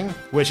same thing,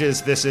 which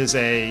is this is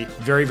a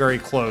very, very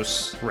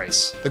close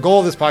race. The goal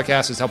of this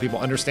podcast is to help people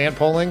understand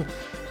polling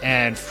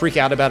and freak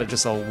out about it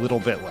just a little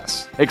bit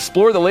less.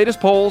 Explore the latest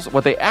polls,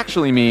 what they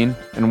actually mean,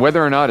 and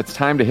whether or not it's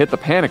time to hit the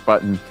panic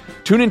button.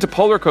 Tune into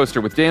Polar Coaster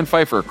with Dan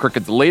Pfeiffer,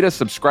 Crooked's latest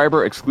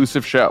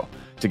subscriber-exclusive show.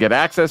 To get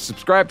access,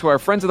 subscribe to our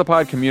Friends of the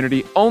Pod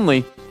community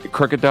only at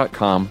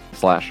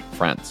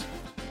crooked.com/friends.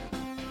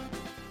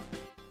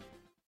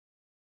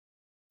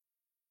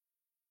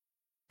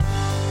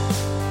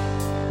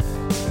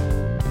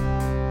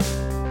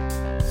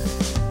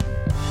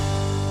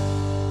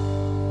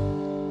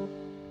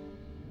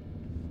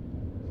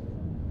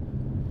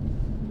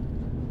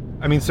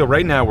 I mean, so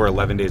right now we're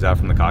 11 days out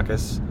from the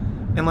caucus.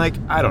 And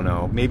I don't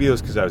know, maybe it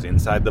was because I was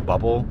inside the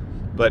bubble,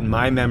 but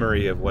my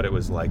memory of what it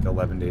was like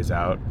 11 days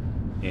out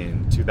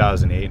in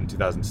 2008 and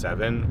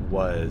 2007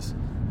 was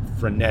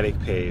frenetic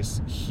pace,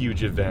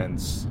 huge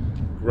events,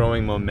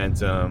 growing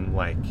momentum,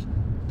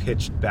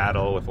 pitched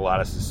battle with a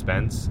lot of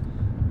suspense.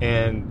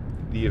 And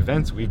the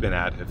events we've been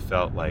at have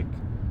felt like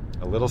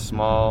a little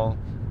small,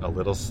 a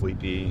little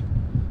sleepy,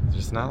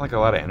 just not a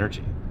lot of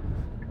energy.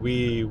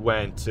 We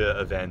went to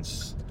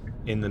events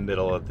in the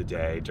middle of the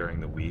day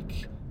during the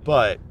week.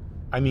 But,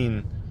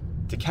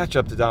 to catch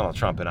up to Donald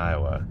Trump in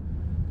Iowa,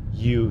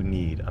 you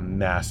need a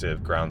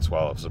massive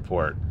groundswell of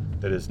support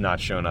that has not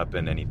shown up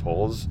in any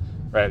polls,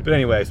 right? But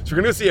anyways, so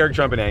we're going to go see Eric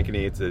Trump in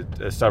Ankeny. It's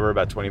a suburb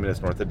about 20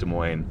 minutes north of Des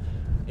Moines.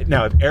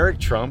 Now, if Eric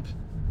Trump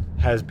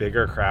has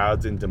bigger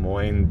crowds in Des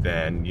Moines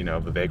than,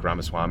 Vivek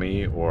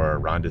Ramaswamy or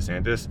Ron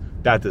DeSantis,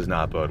 that does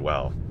not bode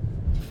well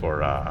for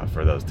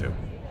those two.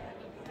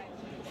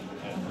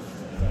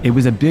 It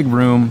was a big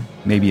room,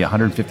 maybe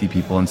 150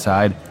 people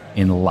inside,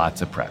 and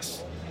lots of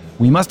press.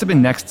 We must have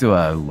been next to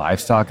a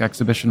livestock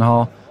exhibition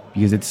hall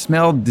because it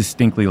smelled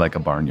distinctly like a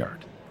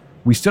barnyard.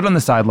 We stood on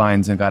the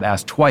sidelines and got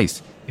asked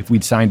twice if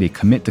we'd signed a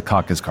Commit to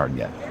Caucus card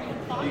yet.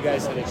 You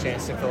guys had a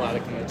chance to fill out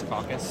a Commit to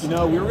Caucus? You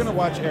know, we were going to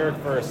watch Eric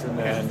first and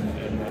then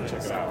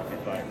check it out.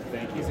 But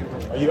thank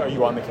you. Are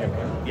you on the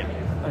campaign? Yeah.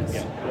 Nice.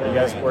 Yeah. Are you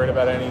guys worried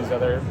about any of these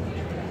other?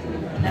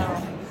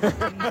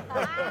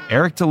 No.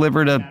 Eric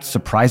delivered a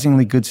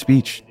surprisingly good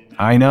speech.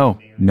 I know,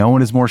 no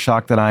one is more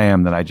shocked than I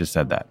am that I just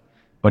said that.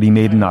 But he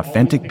made an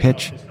authentic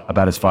pitch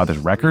about his father's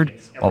record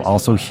while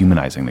also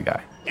humanizing the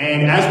guy.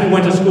 And as we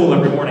went to school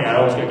every morning, I'd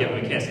always go give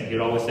him a kiss, and he'd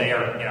always say,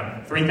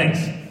 three things: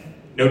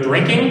 no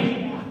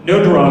drinking,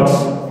 no drugs,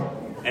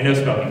 and no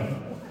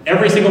smoking.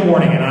 Every single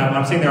morning, and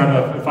I'm sitting there, I'm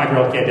a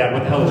 5-year-old kid, Dad,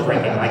 what the hell is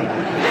drinking?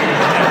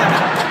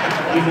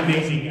 He's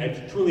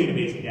amazing, truly an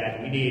amazing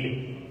dad. We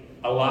need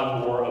a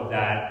lot more of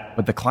that.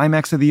 But the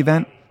climax of the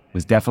event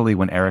was definitely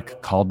when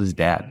Eric called his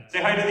dad.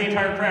 Say hi to the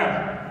entire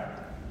crowd.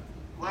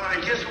 Well,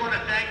 I just want to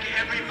thank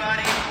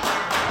everybody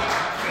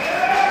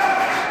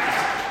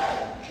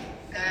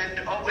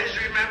and always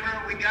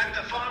remember we got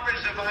the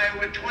farmers of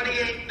Iowa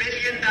 $28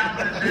 billion.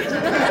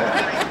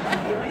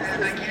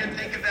 And I can't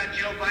think about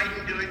Joe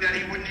Biden doing that.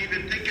 He wouldn't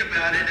even think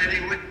about it, and he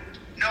wouldn't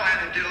know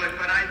how to do it.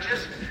 But I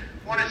just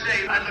want to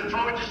say I look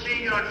forward to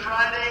seeing you on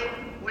Friday.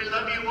 We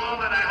love you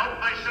all, and I hope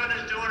my son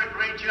is doing a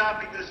great job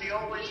because he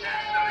always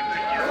has done a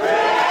good job.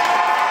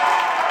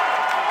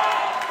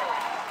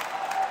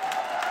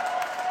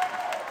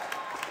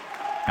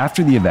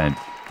 After the event,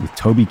 with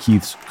Toby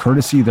Keith's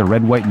Courtesy the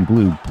Red, White, and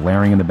Blue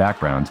blaring in the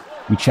background,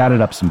 we chatted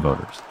up some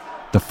voters.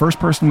 The first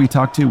person we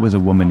talked to was a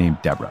woman named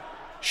Deborah.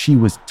 She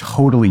was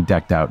totally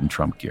decked out in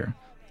Trump gear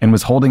and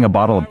was holding a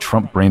bottle of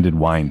Trump-branded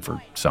wine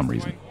for some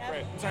reason.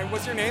 Sorry,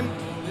 what's your name?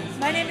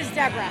 My name is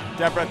Deborah.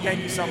 Deborah,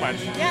 thank you so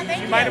much. Yeah, thank you.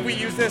 Do you mind if we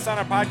use this on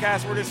our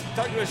podcast? We're just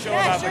talking to a show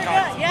about the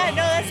conference. Yeah, no,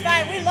 that's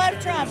fine. We love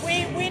Trump.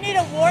 We need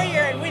a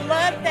warrior, and we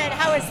love that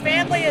how his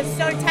family is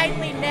so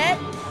tightly knit.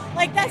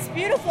 Like, that's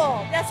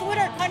beautiful. That's what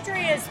our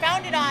country is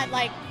founded on,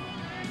 like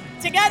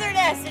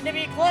togetherness and to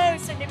be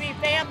close and to be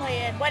family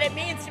and what it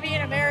means to be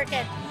an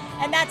American.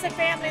 And that's a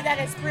family that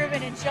has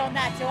proven and shown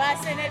that to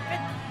us, and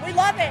we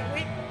love it.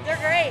 They're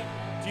great.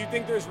 Do you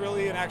think there's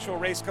really an actual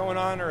race going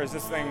on, or is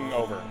this thing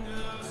over?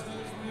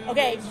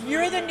 Okay,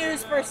 you're the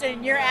news person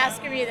and you're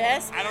asking me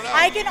this. I don't know.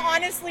 I can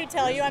honestly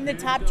tell you I'm the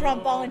top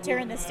Trump volunteer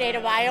in the state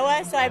of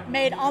Iowa, so I've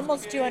made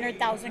almost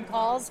 200,000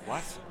 calls.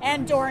 What?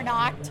 And door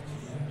knocked.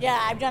 Yeah,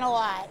 I've done a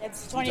lot.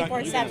 It's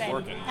 24/7.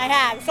 working. I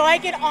have. So I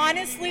can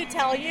honestly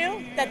tell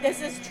you that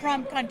this is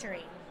Trump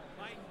country.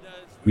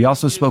 We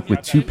also spoke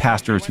with two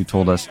pastors who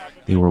told us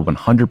they were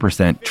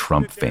 100%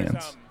 Trump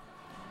fans.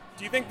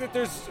 Do you think that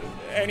there's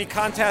any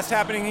contest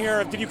happening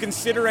here? Did you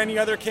consider any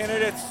other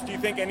candidates? Do you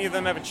think any of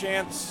them have a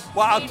chance?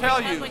 Well, I'll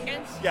tell you.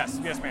 Yes,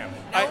 ma'am.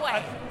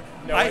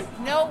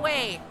 No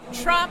way.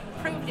 Trump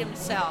proved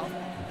himself,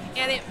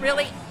 and it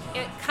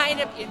kind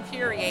of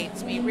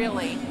infuriates me,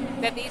 really,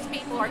 that these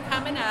people are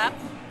coming up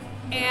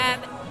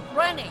and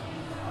running.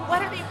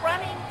 What are they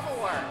running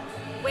for?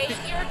 Wait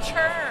your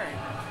turn.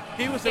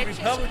 He was a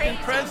Republican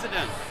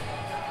president.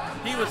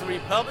 He was a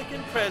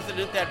Republican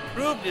president that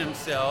proved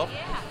himself.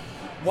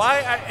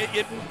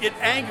 It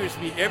angers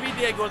me. Every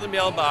day I go to the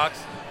mailbox,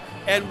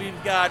 and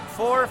we've got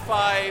 4 or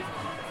 5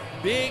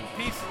 big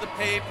pieces of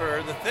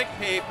paper, the thick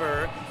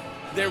paper.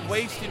 They're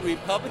wasting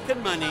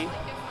Republican money.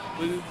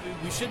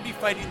 We should be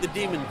fighting the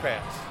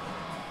Democrats.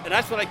 And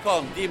that's what I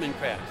call them,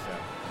 Democrats.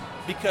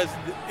 Because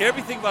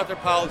everything about their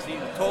policy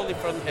is totally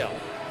from hell.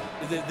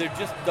 They're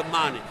just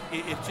demonic.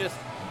 It's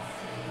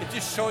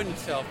just showing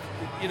itself,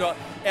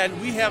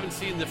 and we haven't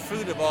seen the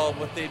fruit of all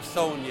what they've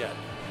sown yet.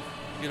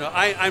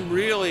 I'm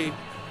really,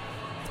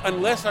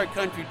 unless our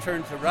country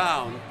turns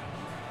around,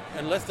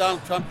 unless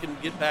Donald Trump can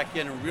get back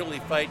in and really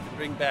fight to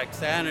bring back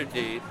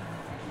sanity,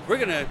 we're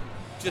going to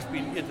just be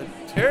into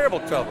terrible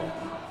trouble.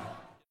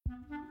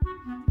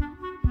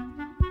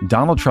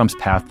 Donald Trump's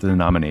path to the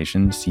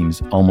nomination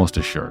seems almost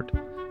assured.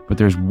 But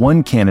there's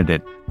one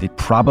candidate that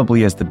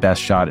probably has the best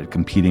shot at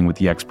competing with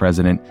the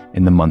ex-president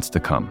in the months to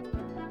come.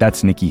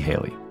 That's Nikki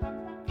Haley.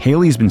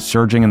 Haley's been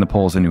surging in the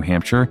polls in New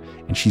Hampshire,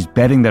 and she's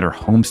betting that her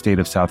home state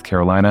of South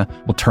Carolina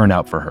will turn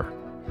out for her.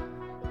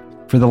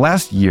 For the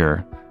last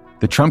year,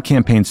 the Trump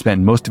campaign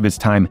spent most of its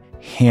time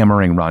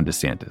hammering Ron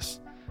DeSantis.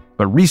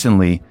 But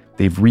recently,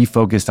 they've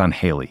refocused on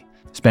Haley,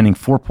 spending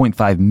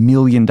 $4.5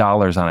 million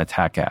on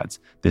attack ads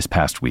this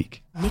past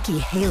week. Nikki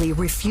Haley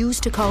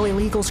refused to call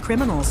illegals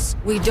criminals.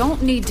 We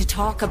don't need to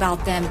talk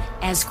about them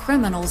as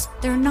criminals.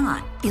 They're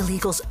not.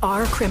 Illegals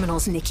are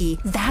criminals, Nikki.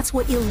 That's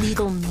what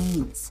illegal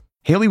means.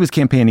 Haley was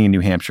campaigning in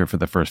New Hampshire for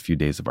the first few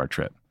days of our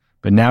trip,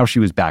 but now she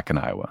was back in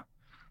Iowa.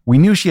 We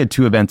knew she had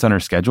 2 events on her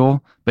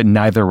schedule, but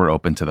neither were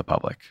open to the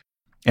public.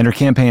 And her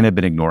campaign had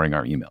been ignoring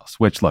our emails,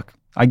 which, look,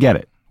 I get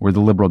it. We're the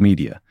liberal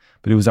media,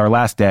 but it was our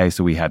last day,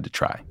 so we had to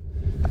try.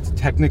 It's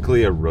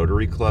technically a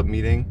Rotary Club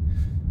meeting.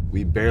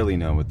 We barely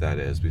know what that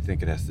is. We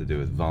think it has to do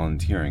with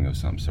volunteering of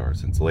some sort,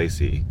 since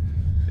Lacey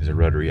is a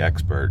Rotary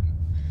expert.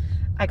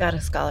 I got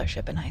a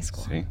scholarship in high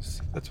school. See,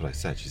 that's what I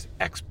said. She's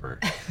expert.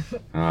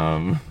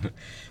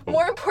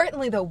 More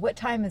importantly, though, what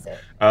time is it?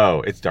 Oh,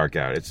 it's dark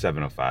out. It's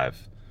 7:05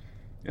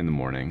 in the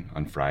morning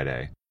on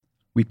Friday.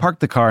 We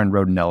parked the car and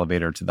rode an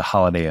elevator to the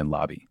Holiday Inn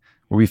lobby,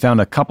 where we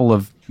found a couple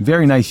of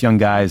very nice young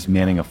guys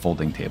manning a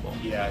folding table.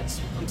 Yeah,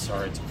 I'm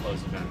sorry, it's a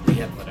closed event. We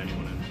can't let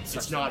anyone in.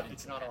 It's not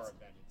our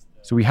event.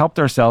 So we helped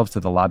ourselves to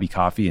the lobby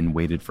coffee and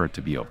waited for it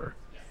to be over,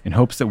 in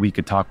hopes that we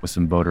could talk with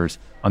some voters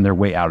on their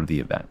way out of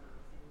the event.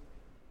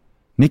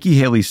 Nikki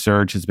Haley's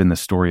surge has been the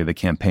story of the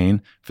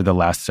campaign for the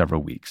last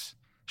several weeks.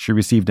 She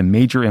received a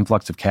major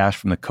influx of cash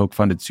from the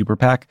Koch-funded super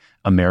PAC,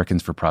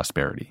 Americans for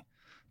Prosperity.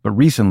 But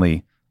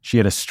recently, she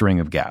had a string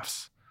of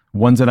gaffes,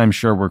 ones that I'm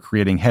sure were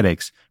creating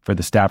headaches for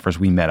the staffers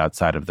we met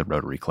outside of the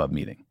Rotary Club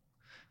meeting.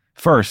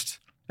 First,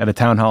 at a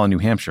town hall in New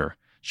Hampshire,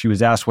 she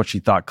was asked what she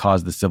thought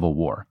caused the Civil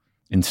War,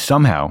 and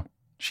somehow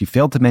she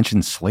failed to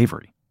mention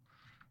slavery.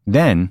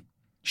 Then,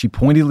 she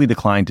pointedly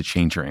declined to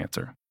change her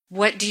answer.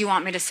 What do you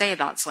want me to say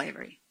about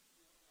slavery?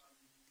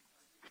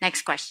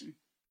 Next question.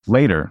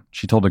 Later,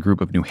 she told a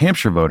group of New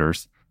Hampshire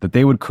voters that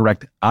they would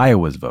correct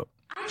Iowa's vote.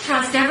 I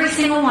trust every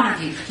single one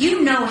of you.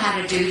 You know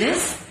how to do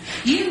this.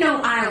 You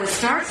know Iowa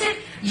starts it.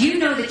 You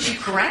know that you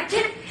correct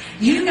it.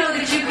 You know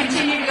that you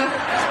continue to go.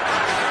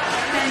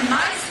 And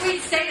my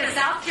sweet state of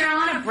South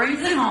Carolina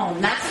brings it home.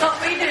 That's what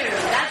we do.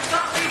 That's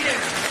what we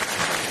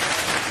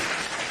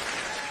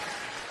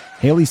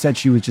do. Haley said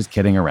she was just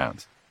kidding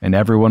around, and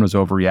everyone was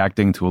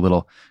overreacting to a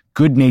little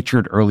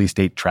good-natured early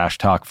state trash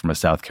talk from a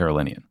South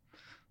Carolinian.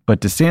 But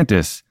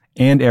DeSantis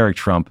and Eric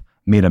Trump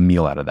made a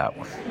meal out of that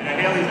one.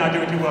 Haley's not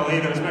doing too well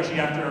either, especially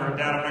after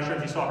that. I'm not sure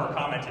if you saw her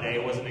comment today.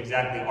 It wasn't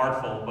exactly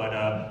artful, but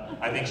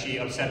I think she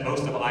upset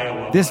most of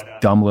Iowa. This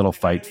dumb little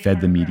fight fed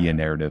the media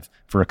narrative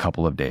for a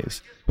couple of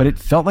days, but it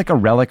felt like a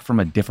relic from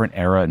a different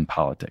era in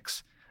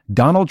politics.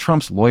 Donald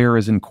Trump's lawyer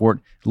is in court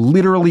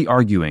literally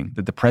arguing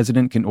that the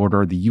president can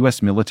order the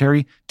U.S.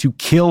 military to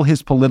kill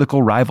his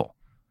political rival.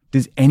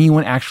 Does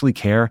anyone actually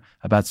care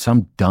about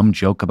some dumb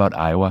joke about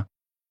Iowa?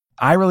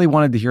 I really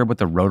wanted to hear what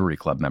the Rotary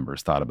Club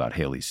members thought about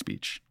Haley's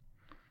speech.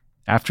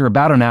 After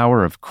about an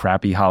hour of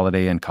crappy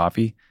Holiday Inn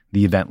coffee,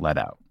 the event let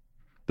out.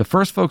 The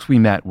first folks we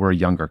met were a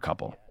younger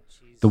couple.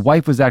 The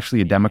wife was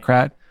actually a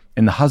Democrat,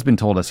 and the husband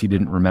told us he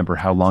didn't remember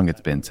how long it's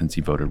been since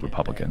he voted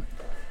Republican.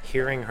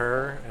 Hearing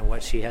her and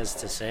what she has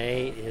to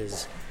say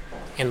is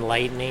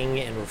enlightening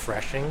and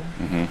refreshing.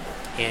 Mm-hmm.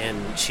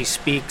 And she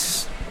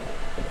speaks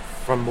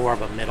from more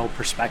of a middle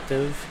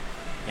perspective,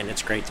 and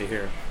it's great to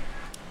hear.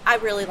 I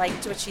really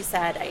liked what she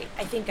said.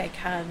 I think I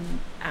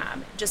come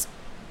just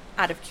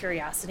out of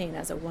curiosity and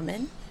as a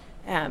woman.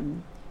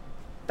 I'm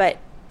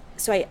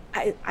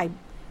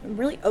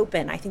really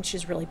open. I think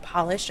she's really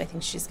polished. I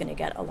think she's going to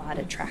get a lot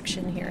of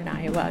traction here in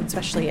Iowa,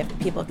 especially if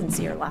people can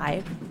see her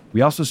live.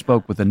 We also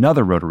spoke with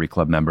another Rotary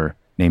Club member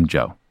named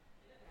Joe.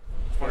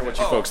 I wonder what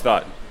you folks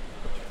thought,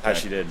 how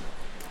she did.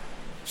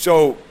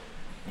 So,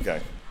 okay.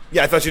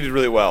 Yeah, I thought she did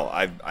really well.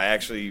 I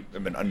actually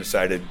am an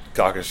undecided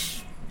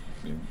caucus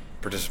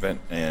participant,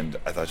 and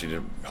I thought she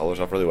did held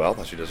herself really well. I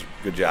thought she does a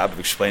good job of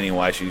explaining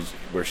why she's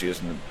where she is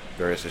in the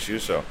various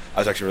issues. So I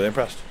was actually really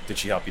impressed. Did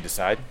she help you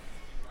decide?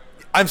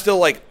 I'm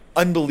still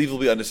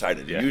unbelievably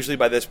undecided. Yeah. Usually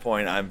by this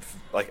point,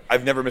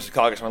 I've never missed a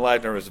caucus in my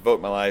life, never missed a vote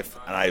in my life,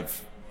 and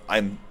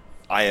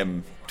I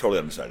am totally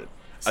undecided.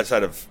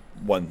 Outside of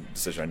one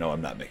decision I know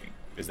I'm not making.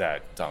 Is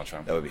that Donald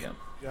Trump? That would be him.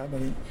 Yeah,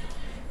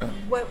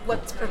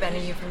 What's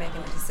preventing you from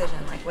making a decision?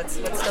 What's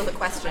still the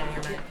question in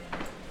your mind?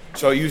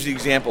 So I use the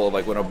example of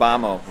when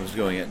Obama was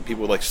doing it, and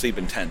people would sleep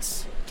in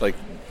tents to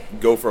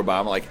go for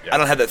Obama. I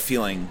don't have that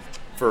feeling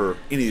for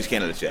any of these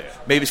candidates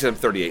yet. Maybe because I'm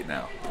 38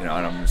 now, and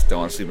I just don't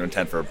want to sleep in a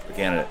tent for a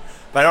candidate.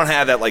 But I don't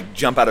have that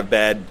jump out of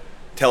bed,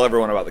 tell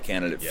everyone about the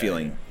candidate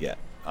feeling yet.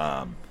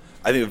 I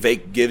think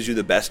Vivek gives you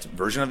the best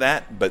version of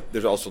that, but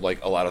there's also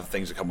a lot of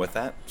things that come with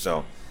that.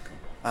 So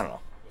I don't know.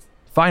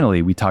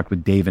 Finally, we talked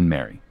with Dave and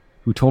Mary,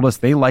 who told us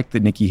they liked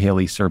that Nikki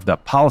Haley served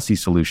up policy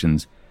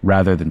solutions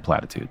rather than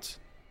platitudes.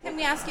 Can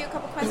we ask you a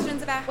couple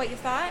questions about what you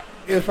thought?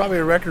 It was probably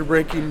a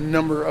record-breaking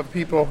number of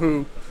people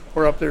who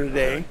were up there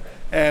today,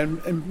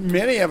 and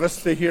many of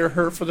us to hear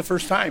her for the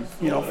first time,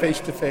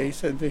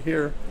 face-to-face, and to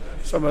hear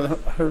some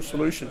of her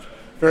solutions.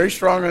 Very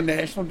strong on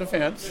national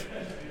defense,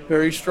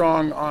 very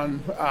strong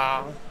on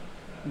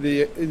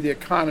the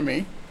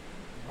economy,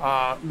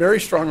 very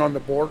strong on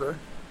the border,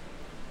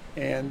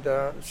 and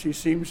she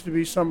seems to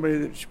be somebody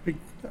that should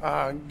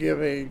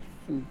give a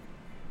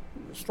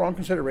strong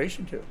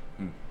consideration to.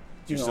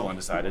 You're still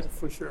undecided?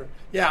 For sure.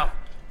 Yeah.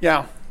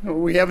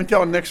 We have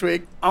until next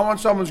week. I want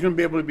someone who's going to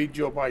be able to beat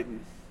Joe Biden.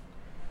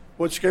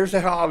 What scares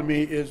the hell out of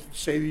me is to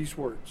say these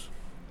words.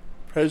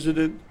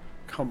 President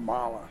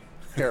Kamala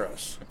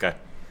Harris. Okay.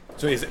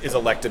 So is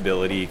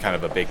electability kind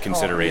of a big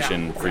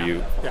consideration for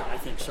you? Yeah, I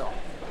think so.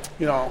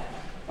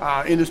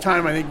 In this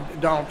time, I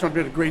think Donald Trump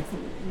did a great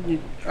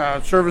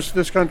service to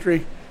this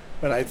country,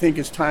 but I think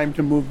it's time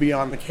to move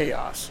beyond the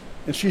chaos.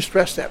 And she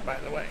stressed that, by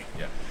the way.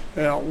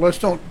 Yeah. Let's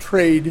don't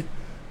trade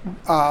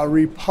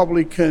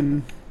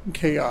Republican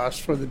chaos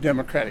for the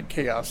Democratic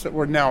chaos that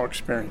we're now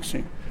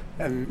experiencing.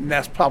 And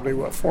that's probably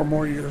what 4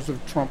 more years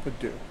of Trump would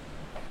do.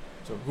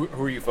 So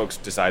who are you folks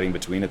deciding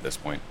between at this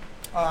point?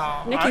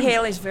 Nikki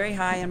Haley's very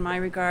high in my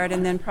regard,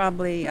 and then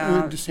probably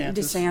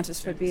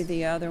DeSantis would be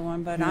the other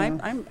one. But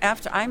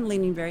I'm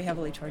leaning very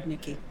heavily toward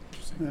Nikki,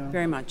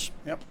 very much.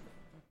 Yep.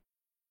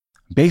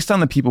 Based on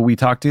the people we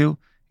talked to,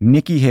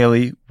 Nikki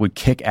Haley would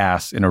kick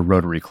ass in a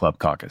Rotary Club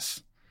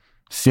caucus.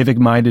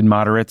 Civic-minded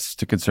moderates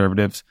to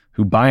conservatives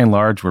who, by and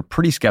large, were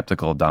pretty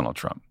skeptical of Donald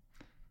Trump.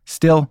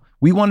 Still,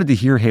 we wanted to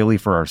hear Haley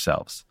for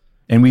ourselves,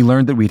 and we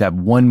learned that we'd have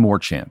one more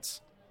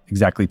chance.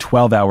 Exactly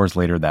 12 hours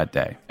later that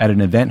day, at an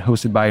event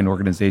hosted by an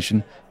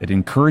organization that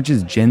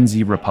encourages Gen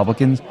Z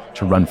Republicans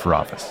to run for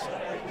office.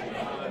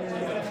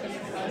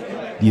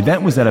 The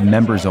event was at a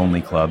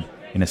members-only club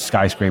in a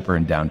skyscraper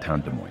in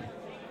downtown Des Moines.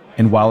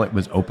 And while it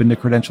was open to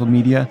credentialed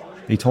media,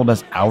 they told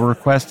us our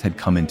request had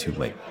come in too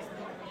late.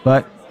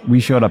 But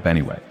we showed up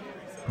anyway,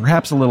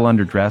 perhaps a little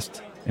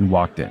underdressed, and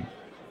walked in.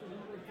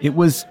 It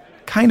was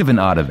kind of an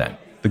odd event.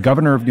 The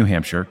governor of New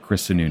Hampshire,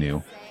 Chris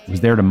Sununu,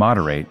 was there to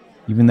moderate,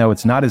 even though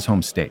it's not his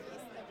home state.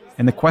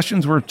 And the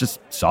questions were just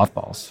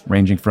softballs,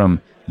 ranging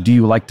from, do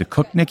you like to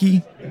cook,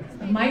 Nikki?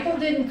 If Michael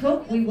didn't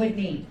cook, we wouldn't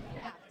eat.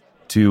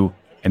 To,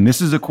 and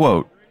this is a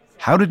quote,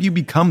 how did you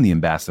become the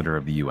ambassador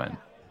of the UN?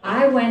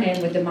 I went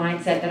in with the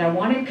mindset that I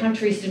wanted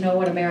countries to know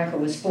what America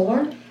was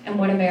for and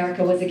what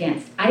America was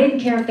against. I didn't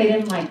care if they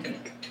didn't like me,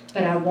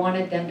 but I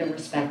wanted them to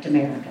respect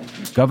America.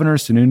 Governor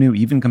Sununu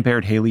even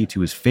compared Haley to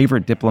his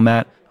favorite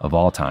diplomat of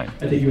all time.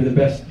 I think you're the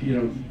best,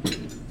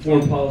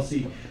 foreign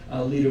policy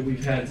leader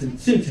we've had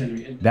since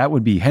Henry. That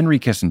would be Henry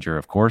Kissinger,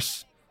 of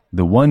course,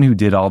 the one who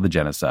did all the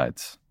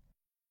genocides.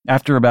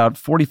 After about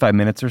 45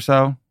 minutes or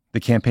so, the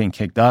campaign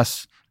kicked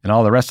us and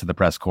all the rest of the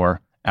press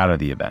corps out of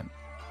the event.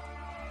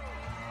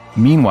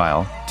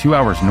 Meanwhile, 2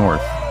 hours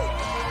north,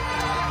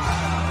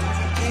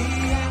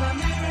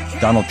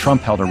 Donald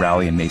Trump held a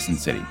rally in Mason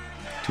City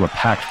to a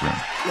packed room.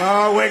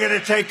 Oh, we're going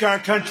to take our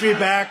country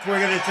back. We're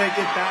going to take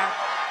it back.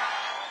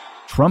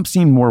 Trump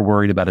seemed more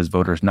worried about his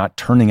voters not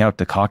turning out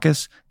to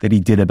caucus than he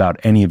did about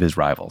any of his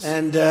rivals.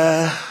 And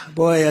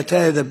boy, I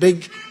tell you, the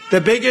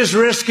biggest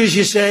risk is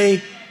you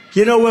say,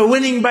 we're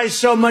winning by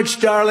so much,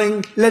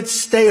 darling. Let's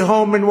stay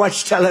home and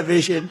watch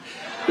television.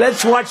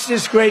 Let's watch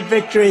this great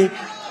victory.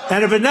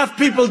 And if enough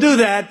people do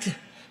that,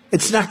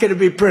 it's not going to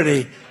be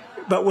pretty.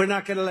 But we're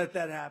not going to let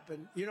that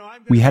happen.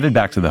 We headed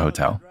back to the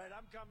hotel.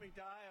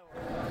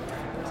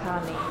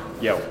 Tommy.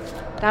 Yo.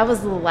 That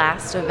was the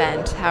last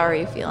event. How are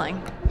you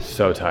feeling?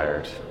 So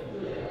tired.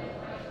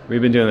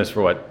 We've been doing this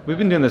for what? We've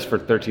been doing this for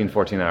 13,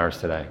 14 hours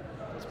today.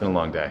 It's been a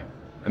long day.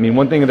 I mean,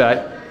 one thing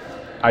that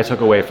I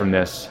took away from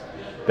this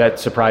that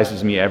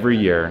surprises me every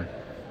year,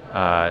 it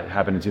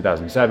happened in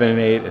 2007 and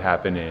 8, it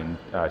happened in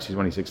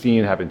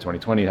 2016, it happened in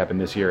 2020, it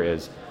happened this year,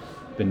 is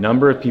the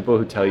number of people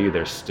who tell you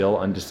they're still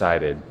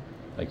undecided,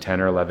 like 10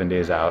 or 11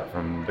 days out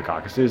from the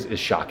caucuses, is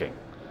shocking.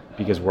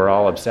 Because we're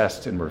all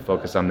obsessed and we're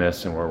focused on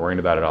this and we're worrying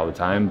about it all the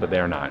time, but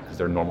they're not, because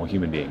they're normal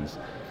human beings.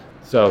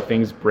 So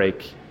things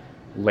break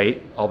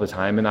late all the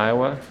time in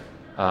Iowa.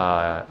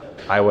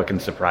 Iowa can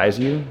surprise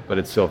you, but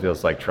it still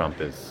feels like Trump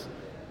is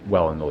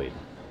well in the lead.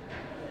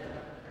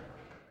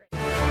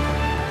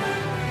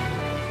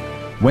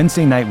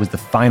 Wednesday night was the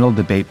final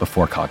debate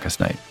before caucus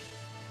night.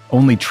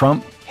 Only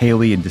Trump,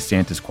 Haley, and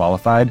DeSantis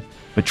qualified,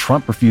 but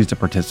Trump refused to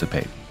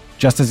participate,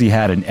 just as he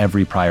had in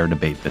every prior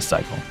debate this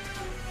cycle.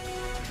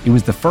 It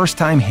was the first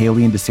time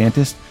Haley and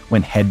DeSantis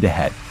went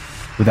head-to-head,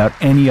 without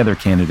any other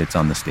candidates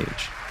on the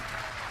stage.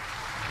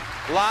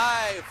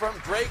 Live from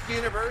Drake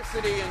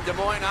University in Des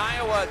Moines,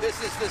 Iowa,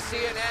 this is the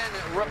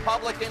CNN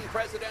Republican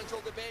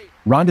presidential debate.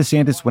 Ron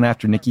DeSantis went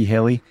after Nikki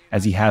Haley,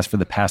 as he has for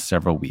the past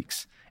several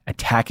weeks,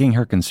 attacking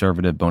her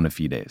conservative bona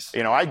fides.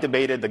 I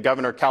debated the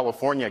governor of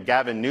California,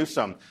 Gavin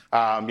Newsom.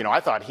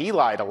 I thought he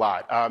lied a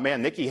lot.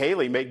 Nikki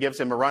Haley gives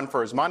him a run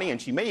for his money, and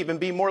she may even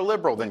be more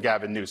liberal than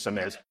Gavin Newsom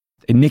is.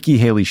 And Nikki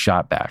Haley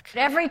shot back.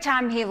 Every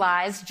time he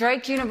lies,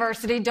 Drake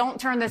University,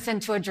 don't turn this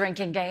into a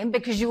drinking game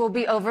because you will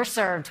be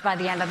overserved by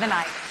the end of the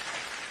night.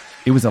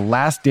 It was a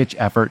last-ditch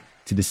effort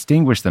to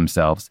distinguish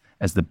themselves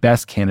as the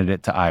best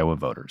candidate to Iowa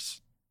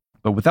voters.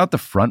 But without the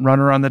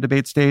front-runner on the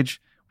debate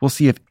stage, we'll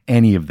see if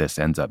any of this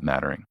ends up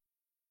mattering.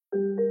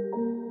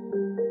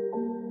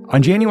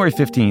 On January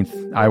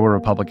 15th, Iowa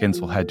Republicans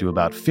will head to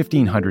about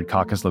 1,500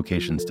 caucus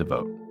locations to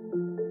vote.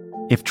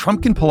 If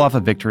Trump can pull off a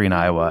victory in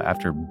Iowa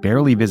after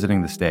barely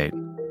visiting the state,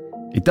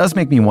 it does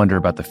make me wonder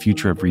about the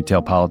future of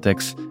retail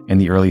politics and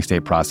the early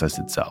state process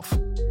itself.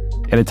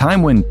 At a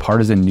time when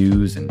partisan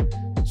news and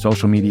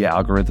social media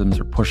algorithms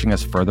are pushing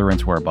us further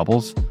into our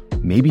bubbles,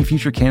 maybe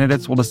future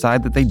candidates will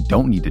decide that they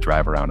don't need to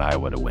drive around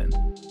Iowa to win.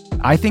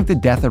 I think the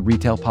death of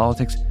retail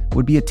politics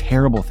would be a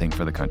terrible thing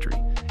for the country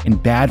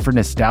and bad for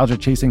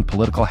nostalgia-chasing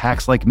political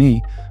hacks like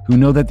me who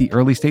know that the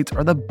early states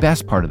are the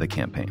best part of the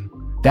campaign.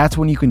 That's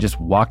when you can just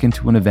walk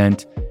into an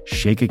event,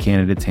 shake a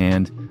candidate's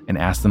hand, and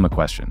ask them a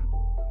question.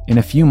 In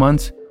a few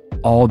months,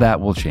 all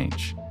that will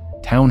change.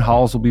 Town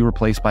halls will be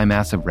replaced by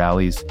massive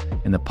rallies,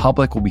 and the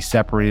public will be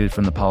separated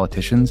from the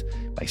politicians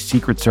by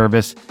Secret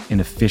Service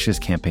and officious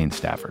campaign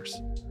staffers.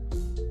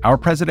 Our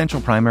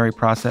presidential primary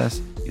process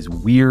is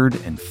weird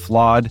and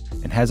flawed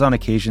and has on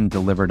occasion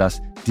delivered us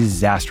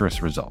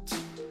disastrous results.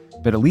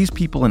 But at least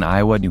people in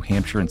Iowa, New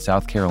Hampshire, and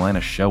South Carolina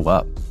show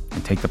up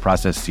and take the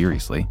process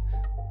seriously.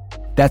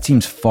 That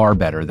seems far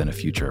better than a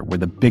future where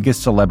the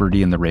biggest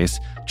celebrity in the race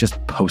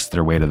just posts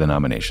their way to the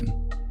nomination.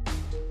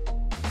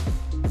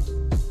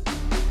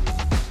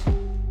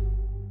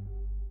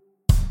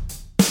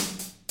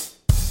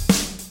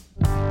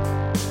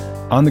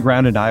 On the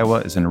Ground in Iowa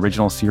is an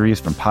original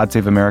series from Pod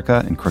Save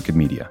America and Crooked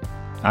Media.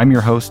 I'm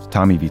your host,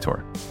 Tommy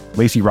Vitor.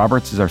 Lacey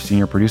Roberts is our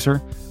senior producer.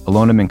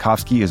 Alona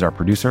Minkowski is our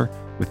producer,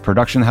 with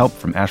production help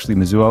from Ashley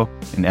Mizuo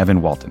and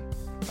Evan Walton.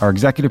 Our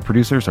executive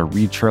producers are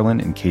Reed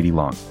Cherlin and Katie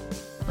Long.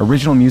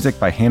 Original music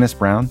by Hannes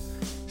Brown.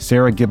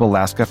 Sarah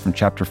Gibble-Laska from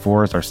Chapter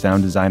 4 is our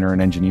sound designer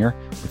and engineer,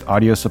 with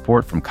audio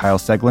support from Kyle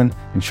Seglin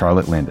and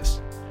Charlotte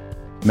Landis.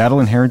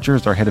 Madeline Herringer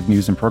is our head of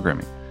news and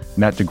programming.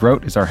 Matt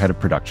DeGroat is our head of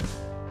production.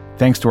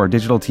 Thanks to our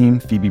digital team,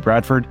 Phoebe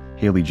Bradford,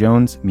 Haley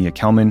Jones, Mia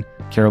Kelman,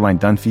 Caroline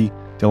Dunphy,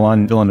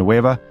 Dylan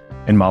Villanueva,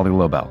 and Molly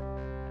Lobel.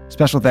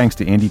 Special thanks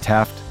to Andy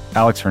Taft,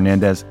 Alex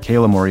Hernandez,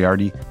 Kayla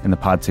Moriarty, and the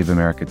Pod Save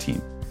America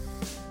team.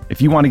 If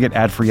you want to get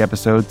ad-free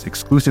episodes,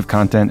 exclusive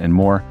content, and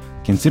more,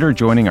 consider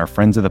joining our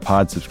Friends of the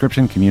Pod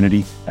subscription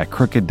community at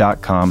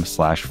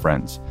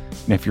crooked.com/friends.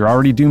 And if you're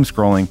already doom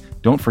scrolling,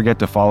 don't forget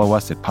to follow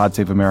us at Pod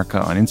Save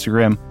America on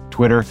Instagram,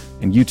 Twitter,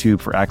 and YouTube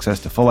for access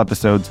to full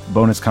episodes,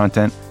 bonus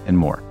content, and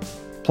more.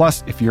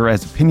 Plus, if you're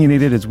as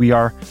opinionated as we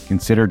are,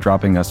 consider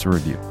dropping us a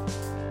review.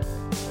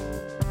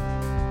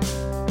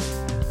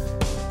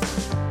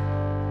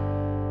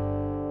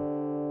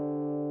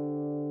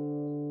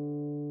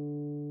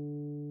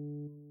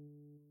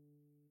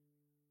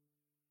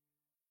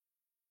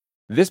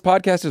 This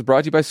podcast is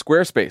brought to you by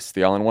Squarespace,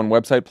 the all-in-one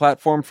website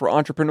platform for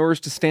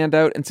entrepreneurs to stand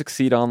out and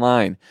succeed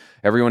online.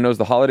 Everyone knows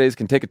the holidays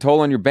can take a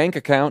toll on your bank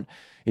account.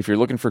 If you're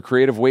looking for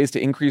creative ways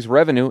to increase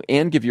revenue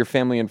and give your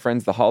family and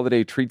friends the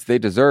holiday treats they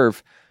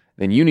deserve,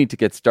 then you need to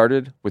get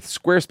started with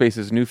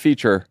Squarespace's new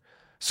feature,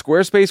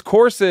 Squarespace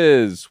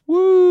Courses.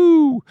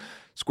 Woo!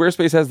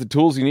 Squarespace has the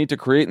tools you need to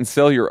create and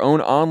sell your own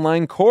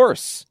online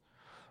course.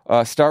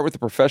 Start with a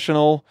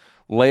professional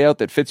layout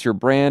that fits your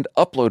brand,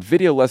 upload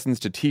video lessons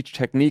to teach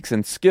techniques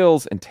and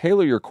skills, and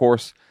tailor your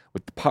course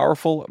with the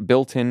powerful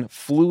built-in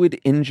Fluid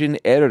Engine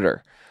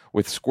editor.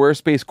 With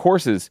Squarespace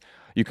Courses,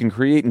 you can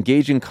create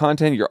engaging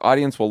content your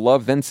audience will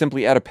love, then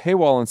simply add a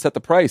paywall and set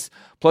the price.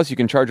 Plus, you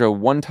can charge a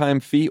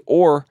one-time fee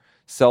or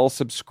sell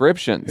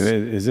subscriptions.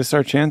 Is this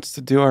our chance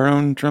to do our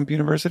own Trump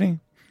University?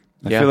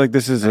 I feel like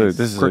this is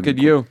Crooked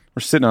U.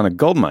 We're sitting on a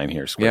gold mine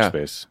here,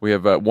 Squarespace. Yeah. We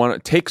have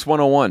Takes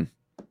 101.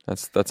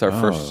 That's our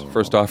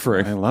first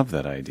offering. I love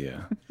that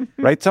idea.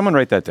 Someone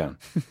write that down.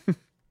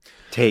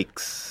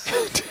 Takes.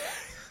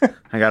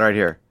 I got it right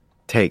here.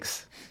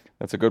 Takes.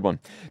 That's a good one.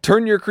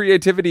 Turn your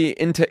creativity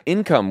into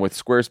income with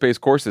Squarespace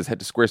Courses. Head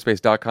to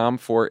squarespace.com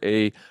for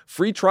a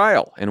free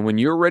trial. And when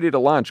you're ready to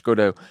launch, go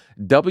to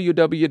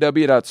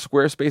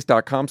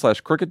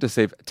www.squarespace.com/crooked to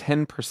save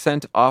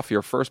 10% off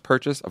your first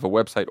purchase of a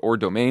website or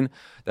domain.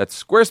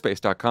 That's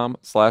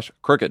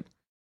squarespace.com/crooked.